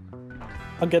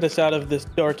 I'll get us out of this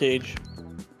dark age.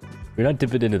 We're not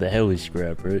dipping into the heli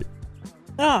scrap, right?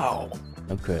 No,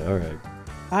 Okay, alright.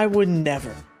 I would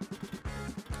never.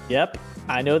 Yep,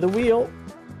 I know the wheel.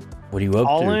 What are you up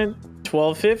All to? in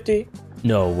 1250.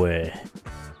 No way.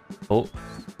 Oh,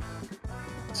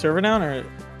 Server down or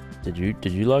Did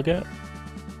you log out?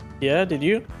 Yeah, did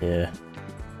you? Yeah.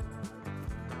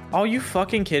 Oh, you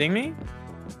fucking kidding me?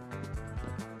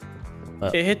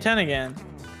 It hit 10 again.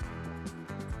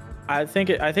 I think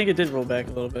it did roll back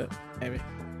a little bit, maybe.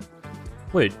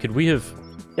 Wait, could we have...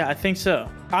 Yeah, I think so.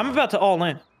 I'm about to all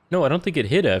in. No, I don't think it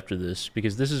hit after this,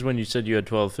 because this is when you said you had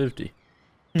 1250.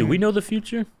 Do we know the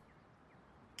future?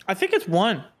 I think it's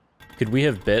 1. Could we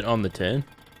have bet on the 10?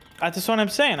 That's what I'm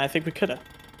saying. I think we could have.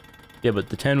 Yeah, but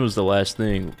the 10 was the last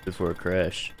thing before it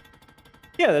crashed.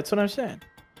 Yeah, that's what I'm saying.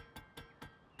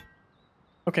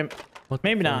 Okay,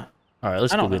 maybe not. Alright,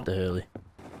 let's I go don't get the heli.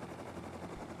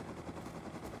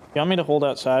 You want me to hold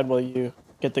outside while you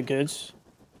get the goods?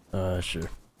 Sure.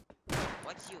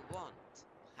 What you want?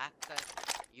 Hacker?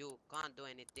 You can't do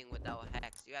anything without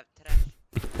hacks. You have trash.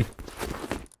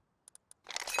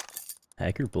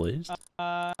 Hacker Blazed?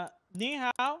 Ni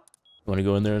hao? Want to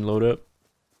go in there and load up?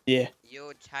 Yeah.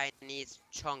 You Chinese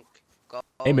chunk. Go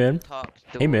Hey, man. talk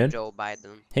to Hey, man. Joe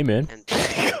Biden. Hey, man. And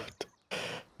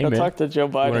Hey, man. Talk to Joe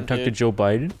Biden, You want to talk to dude. Joe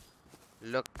Biden?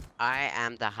 look, I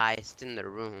am the highest in the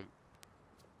room.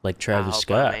 Like I Travis hope I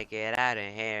Scott. make it out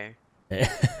of here.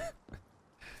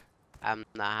 I'm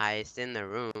the highest in the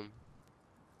room.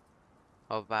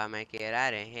 Hope I make it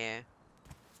out of here.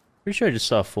 Pretty sure I just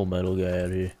saw a Full Metal guy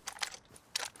out here.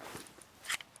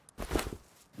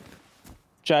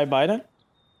 Joe Biden?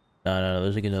 No,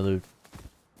 there's like another...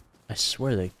 I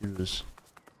swear that dude was...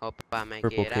 Hope I make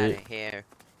Purple it out Kid. of here.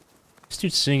 This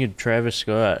dude's singing Travis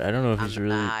Scott. I don't know if I'm he's the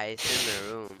really... highest in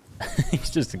the room. He's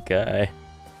just a guy.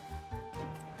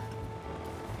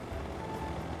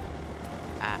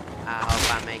 I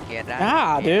hope I make it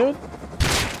out of dude. here.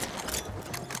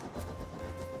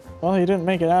 Well, he didn't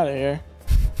make it out of here.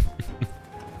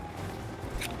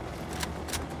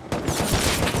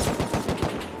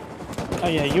 Oh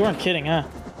yeah, you weren't kidding, huh?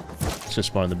 Let's just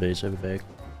spawn the base. I have a bag.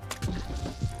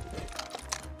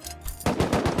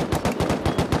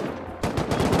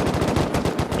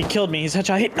 He killed me. He's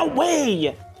headshot hit. No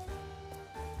way!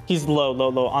 He's low,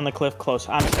 on the cliff, close.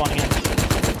 I'm spawning in.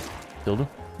 Killed him?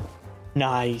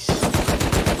 Nice.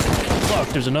 Fuck,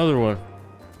 there's another one.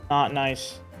 Not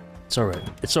nice. It's alright.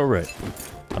 It's alright.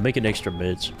 I'm making extra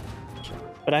meds.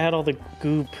 But I had all the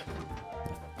goop.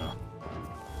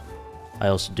 I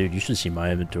also, dude, you should see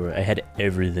my inventory. I had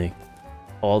everything.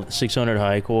 All 600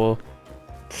 high qual.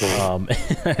 I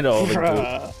had all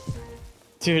the goop.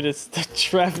 Dude, it's the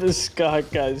Travis Scott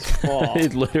guy's fault.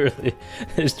 It literally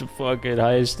is the fucking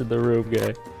highest in the room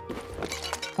guy.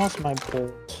 What's my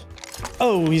bolt?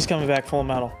 Oh, he's coming back full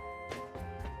metal.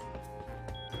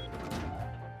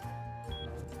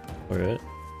 Where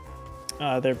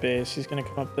at? Their base. He's gonna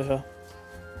come up the hill.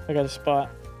 I got a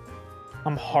spot.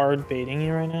 I'm hard baiting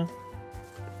you right now.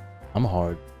 I'm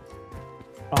hard.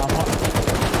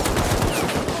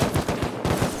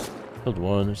 Killed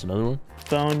one. There's another one.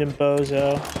 Boned and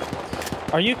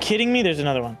bozo. Are you kidding me? There's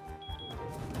another one.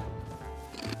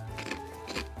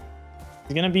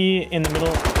 He's gonna be in the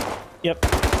middle. Yep.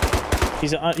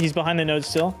 He's behind the node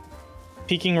still.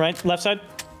 Peeking right, left side.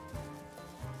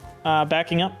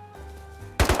 Backing up.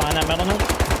 Behind that metal node.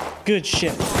 Good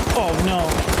shit. Oh no.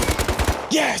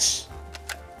 Yes!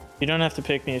 You don't have to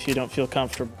pick me if you don't feel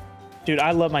comfortable. Dude,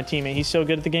 I love my teammate. He's so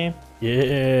good at the game.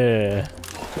 Yeah.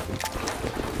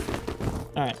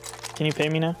 Alright. Can you pay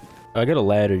me now? I got a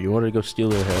ladder. You want to go steal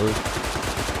their heli?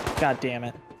 God damn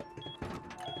it.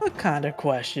 What kind of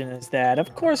question is that?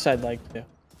 Of course I'd like to.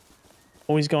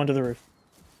 Always going to the roof.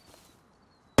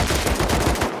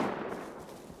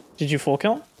 Did you full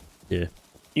kill him? Yeah.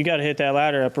 You gotta hit that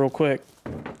ladder up real quick.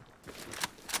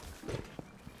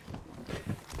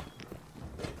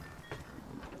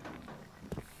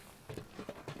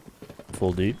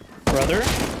 Full deep. Brother?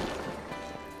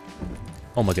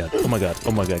 Oh my god. Oh my god.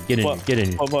 Oh my god. Get in What? here. Get in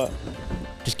here. What?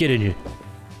 Just get in here.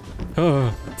 Oh,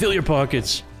 fill your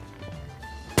pockets.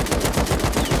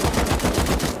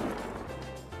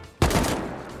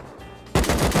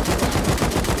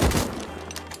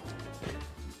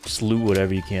 Just loot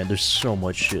whatever you can. There's so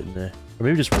much shit in there. Or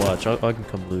maybe just watch. I can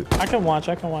come loot. I can watch.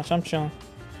 I'm chilling.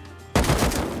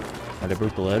 Alright, I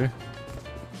broke the ladder.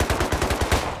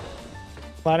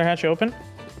 Ladder hatch open.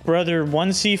 Brother,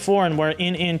 1C4 and we're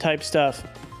in type stuff.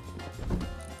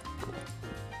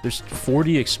 There's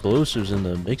 40 explosives in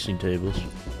the mixing tables.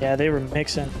 Yeah, they were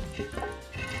mixing.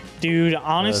 Dude,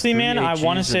 honestly, man, I 3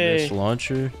 want to HEs in say... this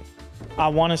launcher. I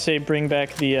want to say bring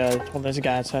back the... Oh, there's a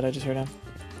guy outside. I just heard him.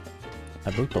 I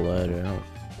broke the ladder. I don't...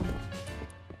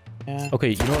 Yeah. Okay,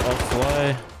 you know what? I'll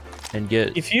fly and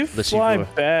get If you the fly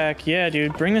C4. back... Yeah,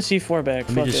 dude, bring the C4 back. Let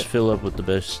me Fuck just it. fill up with the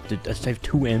best. Dude, I have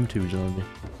 2 M2s on me.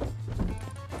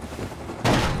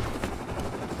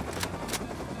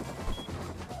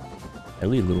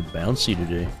 Heli a little bouncy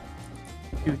today.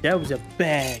 Dude, that was a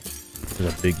bag. It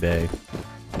was a big bag.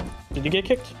 Did you get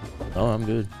kicked? Oh, I'm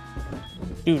good.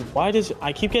 Dude, why does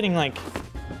I keep getting like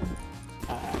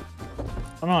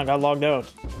I don't know, I got logged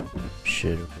out.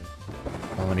 Shit, okay.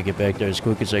 I want to get back there as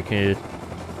quick as I can.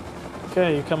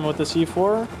 Okay, you coming with the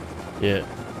C4?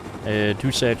 Yeah.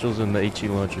 2 satchels and the HE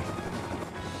launcher.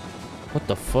 What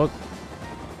the fuck?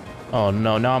 Oh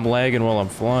no, now I'm lagging while I'm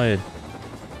flying.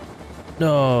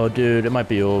 No, dude, it might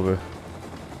be over.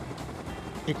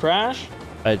 You crash?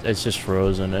 It's just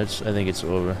frozen. I think it's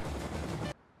over.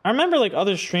 I remember like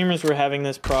other streamers were having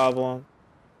this problem.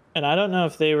 And I don't know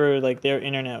if they were like their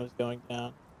internet was going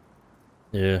down.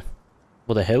 Yeah.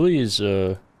 Well, the heli is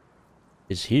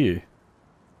here.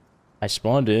 I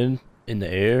spawned in the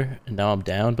air and now I'm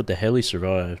down, but the heli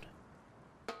survived.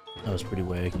 That was pretty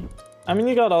wacky. I mean,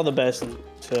 you got all the best loot,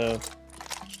 so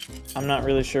I'm not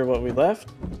really sure what we left.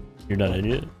 You're not in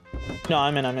yet? No,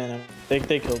 I'm in.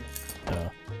 They killed me.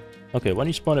 Okay, why don't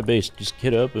you spawn at base? Just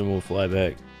get up and we'll fly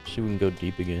back. See if we can go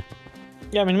deep again.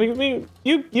 Yeah, I mean,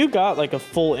 you got like a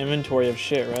full inventory of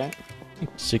shit, right?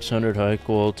 600 high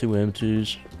qual, 2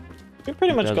 M2s. We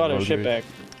pretty much got our low shit grade, back.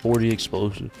 40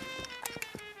 explosive.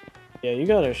 Yeah, you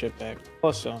got our shit back.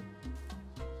 Plus some.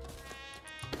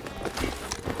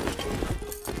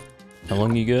 How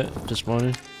long you got to spawn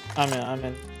in? I'm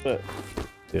in. But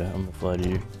Yeah, I'm gonna fly to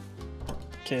you.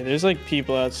 okay, there's like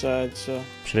people outside, so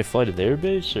Should I fly to their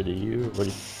base or to you? Or what do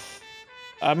you...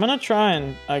 I'm gonna try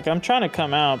and like I'm trying to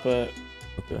come out, but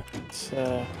Okay. it's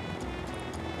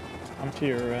I'm to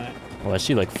your right. Well, I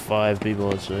see like 5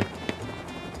 people outside.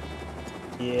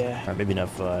 Yeah, Or maybe not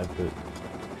 5, but...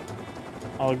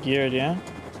 all geared, yeah.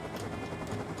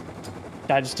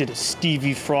 I just did a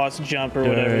Stevie Frost jump or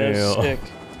whatever. That was Yeah. sick.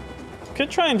 Could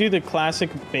try and do the classic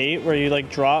bait where you like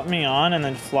drop me on and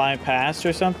then fly past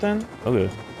or something. Okay.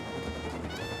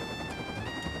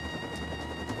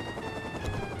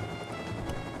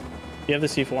 You have the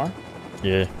C4?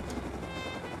 Yeah.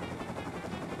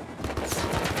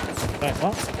 Wait,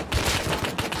 what?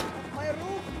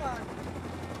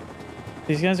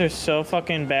 These guys are so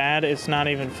fucking bad, it's not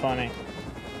even funny.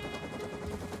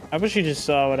 I wish you just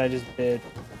saw what I just did.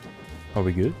 Are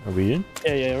we good? Are we in?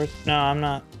 Yeah, no, I'm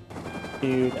not.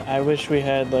 Dude, I wish we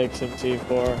had like some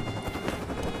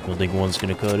C4. Don't think one's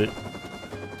gonna cut it.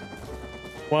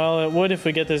 Well, it would if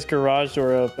we get this garage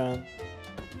door open.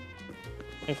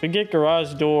 If we get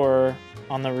garage door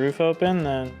on the roof open,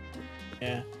 then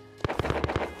yeah.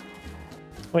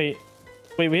 Wait,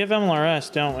 we have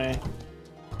MLRS, don't we?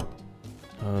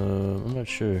 I'm not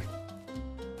sure.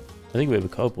 I think we have a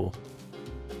couple.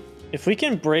 If we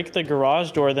can break the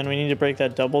garage door, then we need to break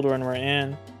that double door and we're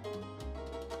in.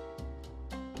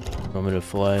 I'm gonna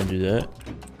fly and do that.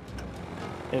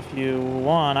 If you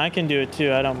want, I can do it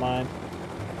too. I don't mind.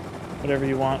 Whatever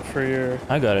you want for your...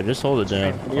 I got it. Just hold it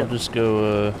down. Yeah. I'll just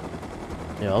go,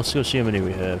 yeah, I'll just go see how many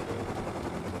we have.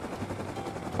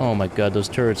 Oh my god, those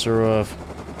turrets are off.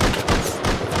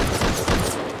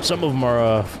 Some of them are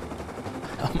off.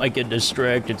 I might get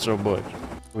distracted so much.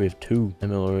 We have 2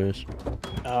 MLRS.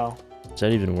 Oh. Is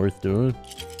that even worth doing?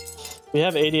 We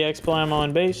have 80 expo ammo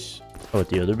on base. Oh, at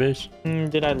the other base?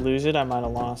 Did I lose it? I might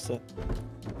have lost it.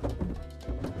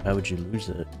 How would you lose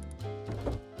that?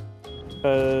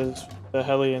 Because the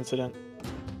heli incident.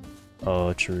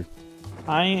 Oh, true.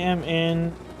 I am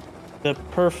in the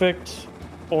perfect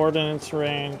ordnance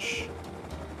range.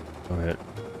 Alright.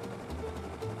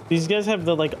 These guys have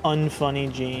the like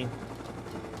unfunny gene.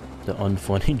 The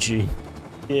unfunny G.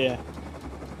 Yeah.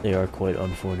 They are quite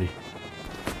unfunny.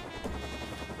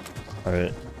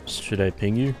 Alright. Should I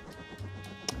ping you?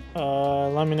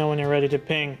 Let me know when you're ready to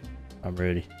ping. I'm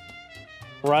ready.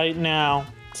 Right now.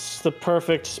 It's the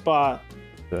perfect spot.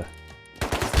 Okay.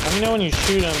 Let me know when you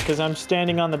shoot him, because I'm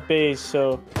standing on the base,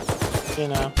 so, you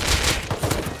know.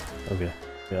 Okay.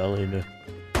 Yeah, I'll let you know.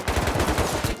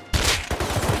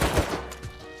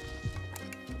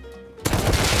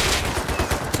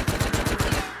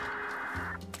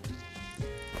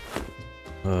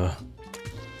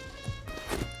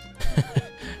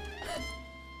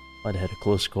 Might have had a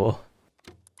close call.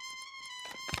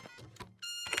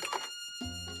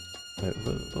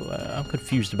 I'm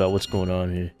confused about what's going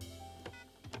on here.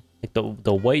 Like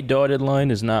the white dotted line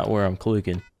is not where I'm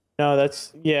clicking. No,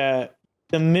 that's, yeah.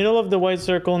 The middle of the white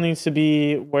circle needs to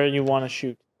be where you want to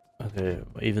shoot. Okay,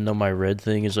 even though my red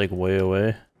thing is like way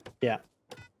away. Yeah.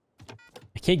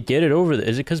 I can't get it over there.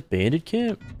 Is it because bandit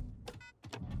camp?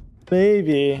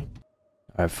 Maybe.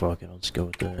 Alright, fuck it. I'll just go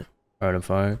with that. Alright, I'm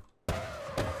firing.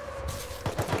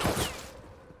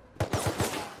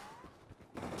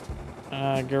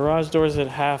 Garage door's at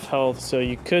half health, so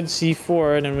you could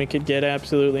C4 and we could get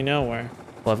absolutely nowhere.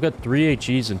 Well, I've got 3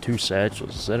 HEs and 2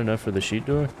 satchels. Is that enough for the sheet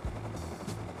door?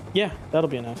 Yeah, that'll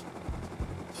be enough.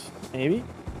 Maybe?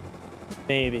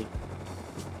 Maybe.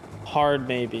 Hard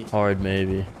maybe. Hard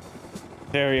maybe.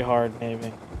 Very hard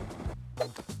maybe.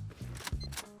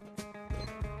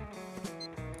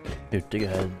 Here, dig a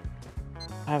head.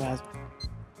 I have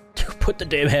Put the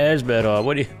damn hazmat on.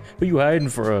 What are you hiding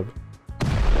from?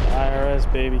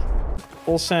 IRS, baby.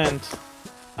 Full send.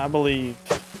 I believe.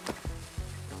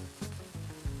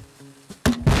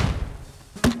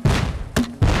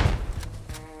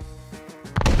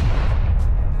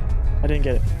 I didn't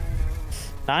get it.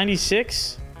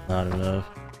 96? Not enough.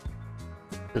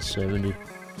 The 70. I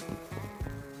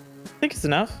think it's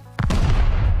enough.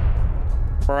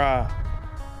 Bruh.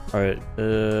 Alright,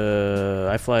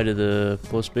 I fly to the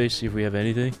close base, see if we have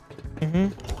anything. Mm-hmm.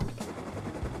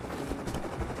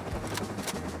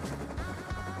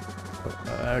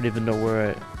 I don't even know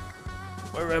where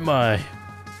am I?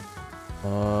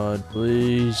 Come on,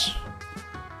 please.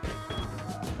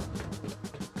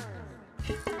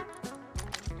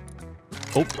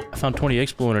 Oh, I found 20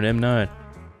 Explo and an M9.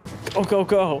 Go, go,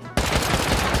 go.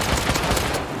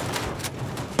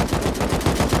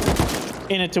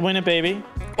 In it to win it, baby.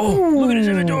 Oh, look at his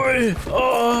inventory!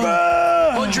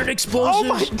 Oh, 100 explosives!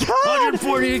 Oh my God!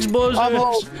 140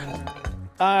 explosives!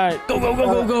 Alright. Go, go, go,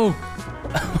 go, go!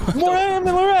 More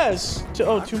MLRS! Two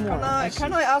more.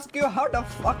 Can I ask you how the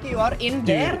fuck you are in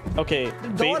there? Okay, The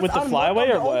bait doors with the are flyaway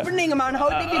not or what? opening, man. How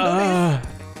did you do this?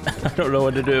 I don't know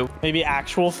what to do. Maybe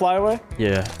actual flyaway?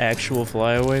 Yeah, actual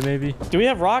flyaway maybe? Do we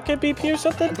have rocket BP or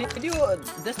something? Did you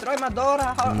destroy my door?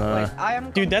 How, Nah. wait, I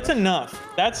am Dude, that's enough.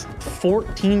 That's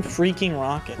 14 freaking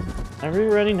rockets. Whenever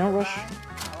you're ready, no rush.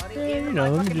 Yeah, you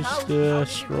know, let me just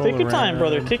stroll Take your time,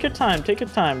 brother. around. Take your time. Take your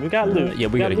time. We got loot. Yeah,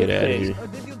 we gotta got get loot out of phase. here.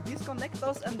 Did you disconnect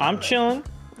us? And I'm chilling.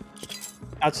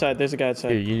 Outside. There's a guy Here, outside.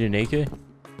 you need an AK?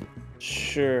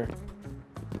 Sure.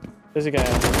 There's a guy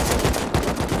outside.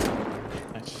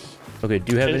 Nice. Okay,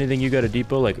 do you have Is- anything you got a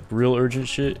depot? Like real urgent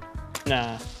shit?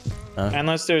 Nah. Huh?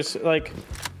 Unless there's like...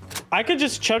 I could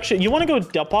just chuck shit. You want to go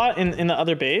depot in the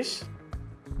other base?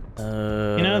 You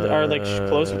know, our like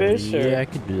close base? Or? Yeah, I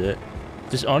could do that.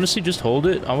 Just honestly, just hold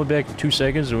it. I'll be back in 2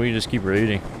 seconds and we can just keep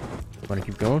raiding. Wanna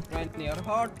keep going? when your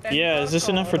heart and Yeah, your is this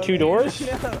enough for soul 2 doors?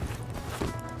 Yeah.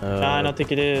 Nah, I don't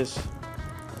think it is.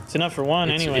 It's enough for one,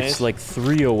 anyways. It's like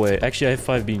 3 away. Actually, I have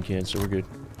 5 bean cans, so we're good.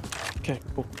 Okay,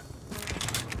 cool.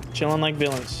 Chilling like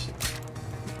villains.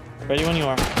 Ready when you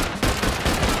are.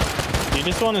 You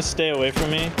just want to stay away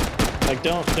from me. Like,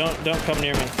 don't come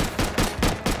near me.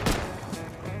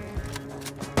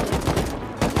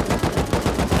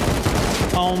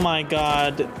 Oh my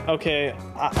god. Okay.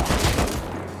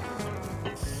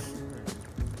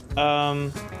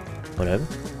 Whatever.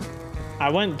 I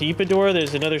went deep a door.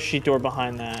 There's another sheet door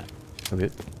behind that. Okay.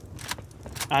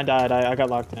 I died. I got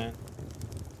locked in.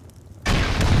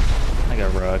 I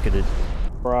got rocketed.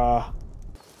 Bruh.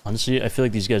 Honestly, I feel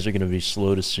like these guys are gonna be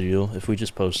slow to seal if we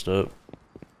just post up.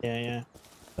 Yeah,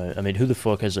 yeah. I mean, who the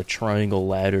fuck has a triangle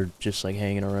ladder just like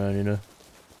hanging around, you know?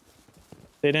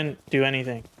 They didn't do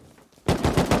anything.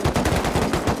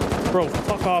 Bro,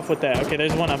 fuck off with that. Okay,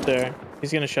 there's one up there.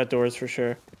 He's gonna shut doors for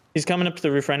sure. He's coming up to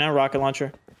the roof right now. Rocket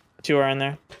launcher. 2 are in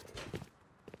there.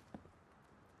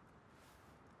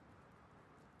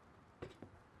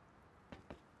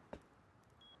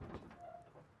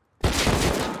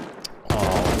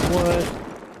 Oh, what?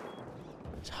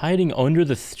 He's hiding under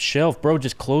the shelf. Bro,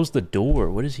 just close the door.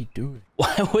 What is he doing?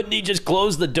 Why wouldn't he just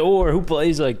close the door? Who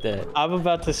plays like that? I'm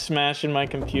about to smash in my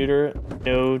computer.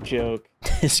 No joke.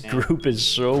 This group is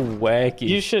so wacky.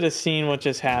 You should have seen what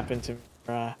just happened to me,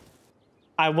 bruh.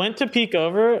 I went to peek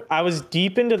over. I was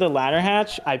deep into the ladder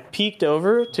hatch. I peeked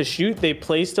over to shoot. They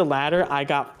placed a ladder. I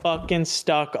got fucking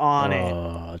stuck on it.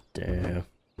 Oh, damn.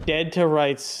 Dead to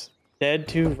rights. Dead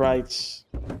to rights.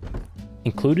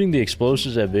 Including the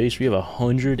explosives at base, we have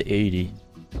 180.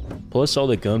 Plus all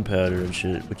the gunpowder and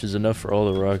shit, which is enough for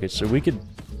all the rockets. So we could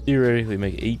theoretically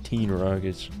make 18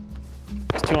 rockets.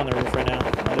 There's 2 on the roof right now.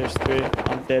 Oh, there's 3.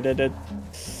 I'm dead.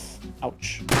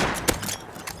 Ouch.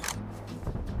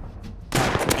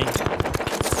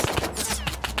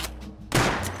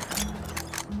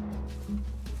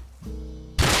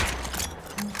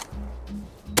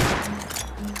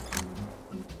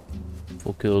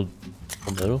 Full killed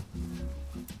on metal.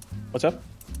 What's up?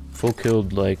 Full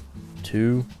killed like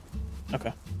 2. Okay.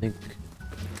 I think.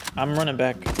 I'm running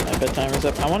back. My bedtimer's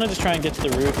up. I want to just try and get to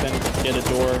the roof and get a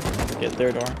door. Get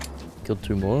their door. Killed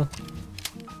 2 more.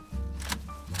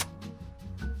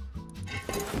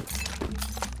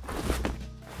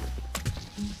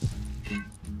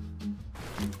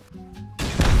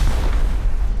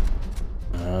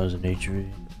 was an tree.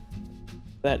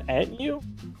 That at you?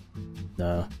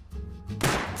 No.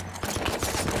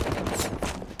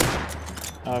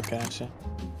 Okay, I see.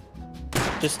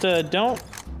 Just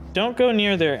don't go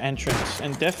near their entrance,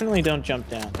 and definitely don't jump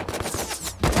down.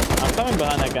 I'm coming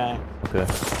behind that guy. Okay.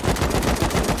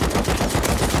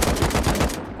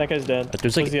 That guy's dead.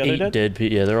 There's like Was the other 8 dead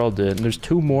people. Yeah, they're all dead. And there's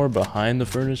 2 more behind the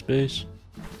furnace base.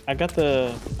 I killed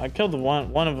the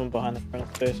one of them behind the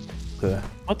front space. Okay.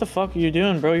 What the fuck are you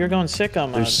doing, bro? You're going sick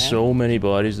on There's so many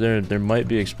bodies there. There might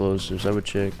be explosives. I would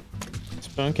check.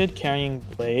 Spoon Kid carrying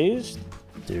Blazed?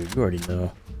 Dude, you already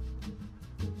know.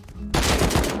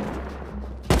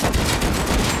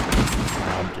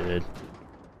 I'm dead.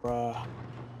 Bruh.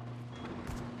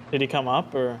 Did he come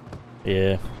up or?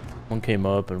 Yeah. One came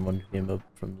up and one came up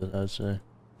from the outside.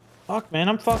 Fuck, man,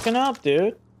 I'm fucking up,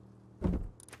 dude.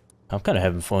 I'm kind of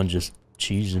having fun just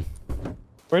cheesing.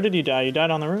 Where did you die? You died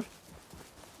on the roof?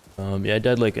 Yeah, I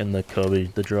died like in the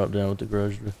cubby, the drop down with the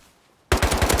garage door.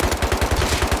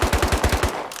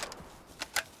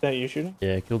 Is that you shooting?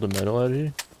 Yeah, I killed a metal out of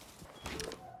here.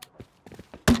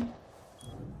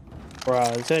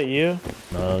 Bruh, is that you?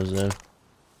 No, I was there.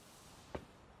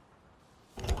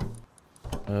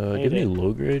 Made Give me it.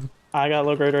 low grade. I got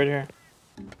low grade right here.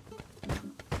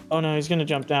 Oh no, he's gonna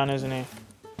jump down, isn't he?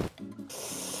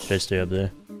 Should I stay up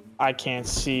there? I can't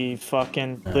see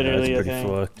fucking Nah, literally a that's pretty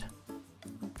thing. fucked.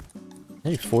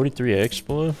 Hey, 43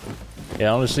 expo?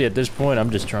 Yeah, honestly, at this point,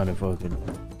 I'm just trying to fucking...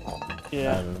 I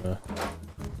Yeah, don't know.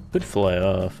 Could fly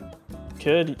off.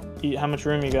 could. How much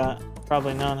room you got?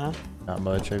 Probably none, huh? Not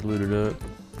much, I looted up.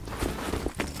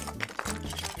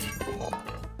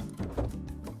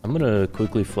 I'm gonna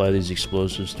quickly fly these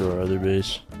explosives to our other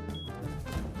base.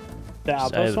 The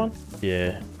outpost one?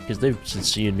 Yeah, because they've been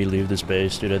seeing me leave this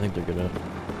base, dude. I think they're gonna...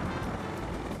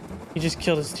 He just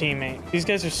killed his teammate. These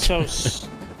guys are so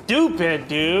stupid,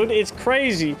 dude. It's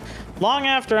crazy. Long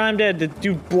after I'm dead, the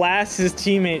dude blasts his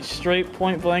teammate straight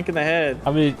point blank in the head.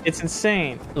 I mean, It's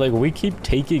insane. like, we keep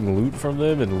taking loot from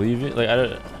them and leaving. Like, I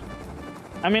don't...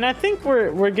 I mean, I think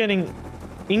we're getting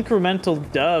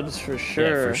incremental dubs for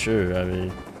sure. Yeah, for sure. I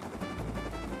mean,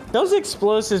 Those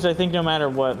explosives, I think no matter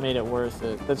what, made it worth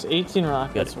it. That's 18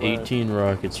 rockets. got worth. 18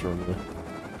 rockets from the...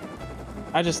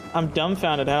 I'm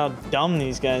dumbfounded how dumb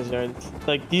these guys are.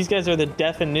 Like, these guys are the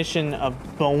definition of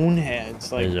boneheads.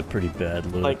 That is Like, a pretty bad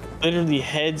loot. like literally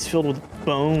heads filled with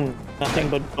bone. Nothing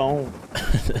but bone.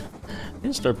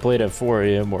 You start playing at 4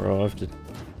 a.m. more often.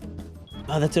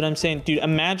 Oh, that's what I'm saying. Dude,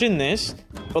 imagine this,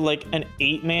 but like an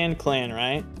 8-man clan,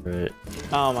 right? Right.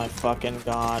 Oh my fucking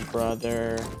god,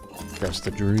 brother. That's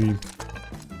the dream.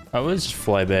 I would just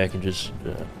fly back and just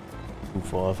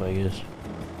goof off, I guess.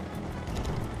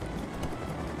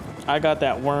 I got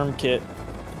that worm kit.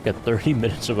 Got 30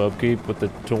 minutes of upkeep with the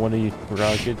 20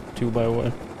 rocket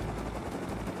 2x1.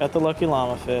 Got the Lucky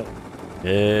Llama fit.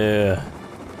 Yeah.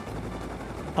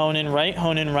 Hone in right,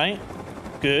 hone in right.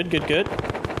 Good, good, good.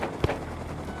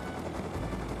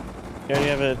 You already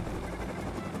have a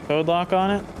code lock on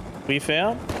it. We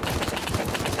failed.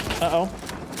 Uh-oh.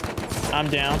 I'm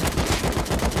down.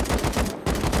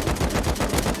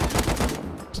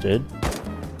 It's dead.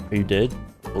 Are you dead?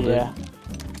 Full Yeah. dead?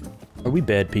 Are we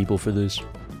bad people for this?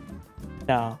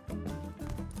 No.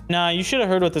 Nah, you should have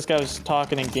heard what this guy was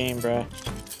talking in game, bro.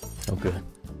 Okay.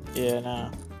 Yeah,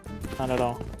 no. Not at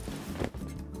all.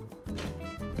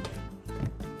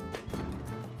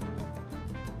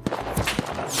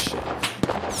 Oh, shit.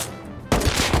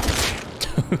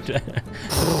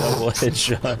 Double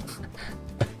headshot.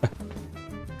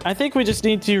 I think we just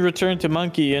need to return to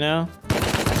monkey, you know?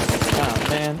 Oh,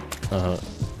 man. Uh-huh.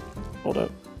 Hold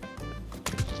up.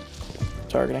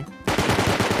 Targeting.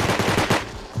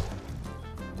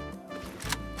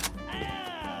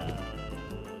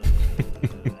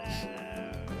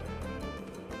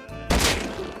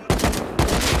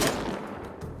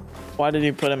 Why did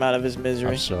he put him out of his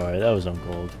misery? I'm sorry, that was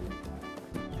uncalled for.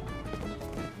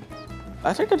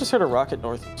 I think I just heard a rocket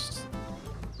northeast.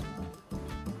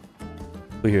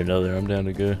 We hear another, I'm down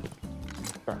to go.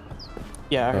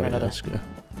 Yeah, I heard Alright, another. let's go.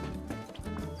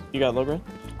 You got low grade?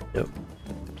 Yep.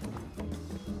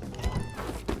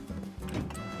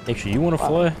 Actually, you want to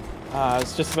fly? I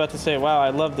was just about to say, wow, I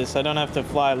love this. I don't have to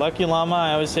fly. Lucky Llama,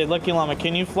 I always say, Lucky Llama,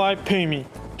 can you fly? Pay me.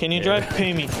 Can you drive?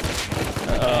 Pay me.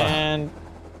 And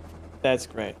that's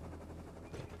great.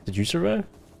 Did you survive?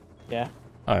 Yeah.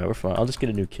 Alright, we're fine. I'll just get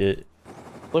a new kit.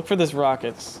 Look for this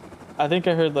rockets. I think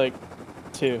I heard like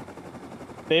 2.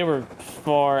 They were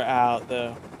far out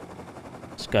though.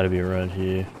 It's got to be around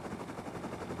here.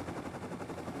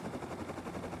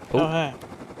 Oh, hey.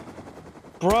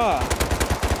 Bruh.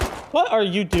 What are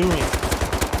you doing?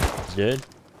 He's dead?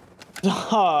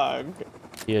 Dog.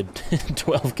 He had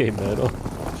 12k metal.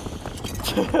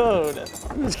 Dude. What's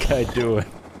this guy doing?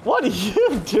 What are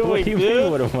you doing, What do you dude?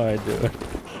 mean, what am I doing?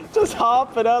 Just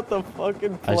hopping out the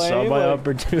fucking plane. I saw my like...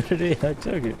 opportunity, I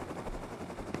took it.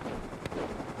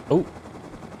 Oh.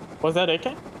 Was that AK?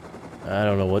 I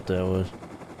don't know what that was.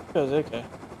 It was AK.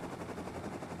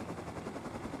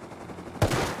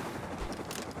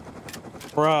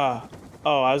 Bruh.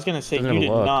 Oh, I was gonna say Doesn't you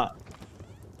have a did lock. not.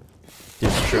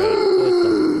 Distress. What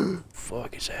the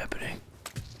fuck is happening?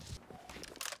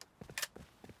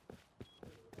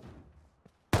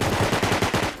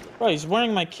 Bro, he's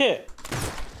wearing my kit.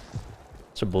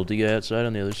 It's a bolty guy outside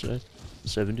on the other side.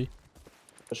 70.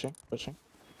 Pushing, pushing.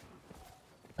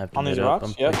 I have to On these head up.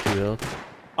 rocks? I'm Yep. 52 health.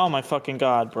 Oh my fucking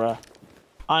god, bruh.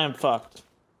 I am fucked.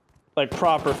 Like,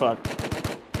 proper fucked.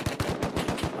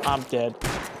 I'm dead.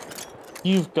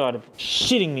 You've got to be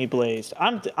shitting me, Blazed.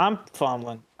 I'm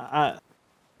fumbling. I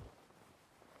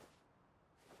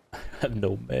have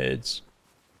no meds.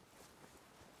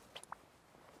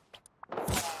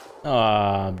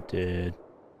 Ah, I'm dead.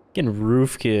 Getting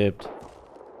roof kipped.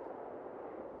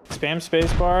 Spam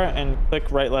spacebar and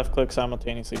click right, left click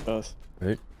simultaneously, both.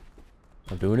 Right?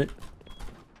 I'm doing it.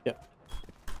 Yep.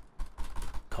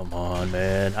 Come on,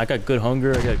 man. I got good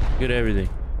hunger. I got good everything.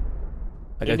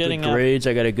 I You're got good getting up. grades.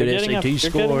 I got a good You're getting SAT up.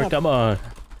 You're getting score. up. Come on.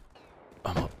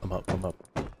 I'm up. I'm up. I'm up.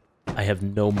 I have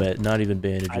no med. Not even I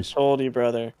bandages. told you,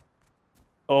 brother.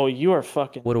 Oh, you are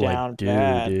fucking What do down I do,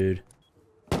 bad. dude?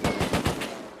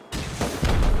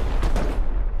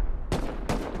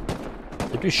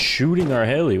 They're just shooting our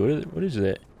heli. What is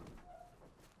that?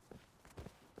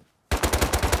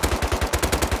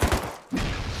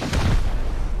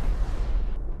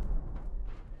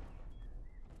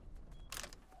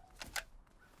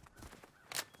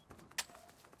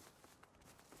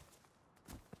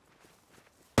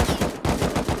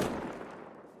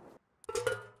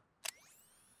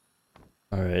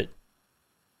 All right.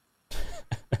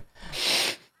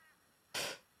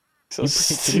 So Can you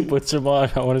stupid. put some on?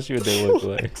 I want to see what they look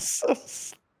like. So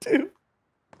stupid.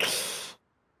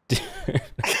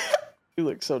 You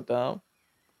look so dumb.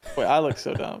 Wait, I look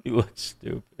so dumb. You look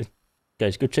stupid.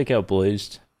 Guys, go check out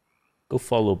Blazed. Go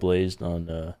follow Blazed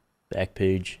on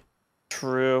Backpage.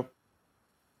 True.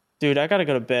 Dude, I gotta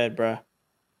go to bed, bruh.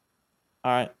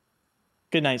 Alright.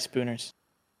 Good night, Spooners.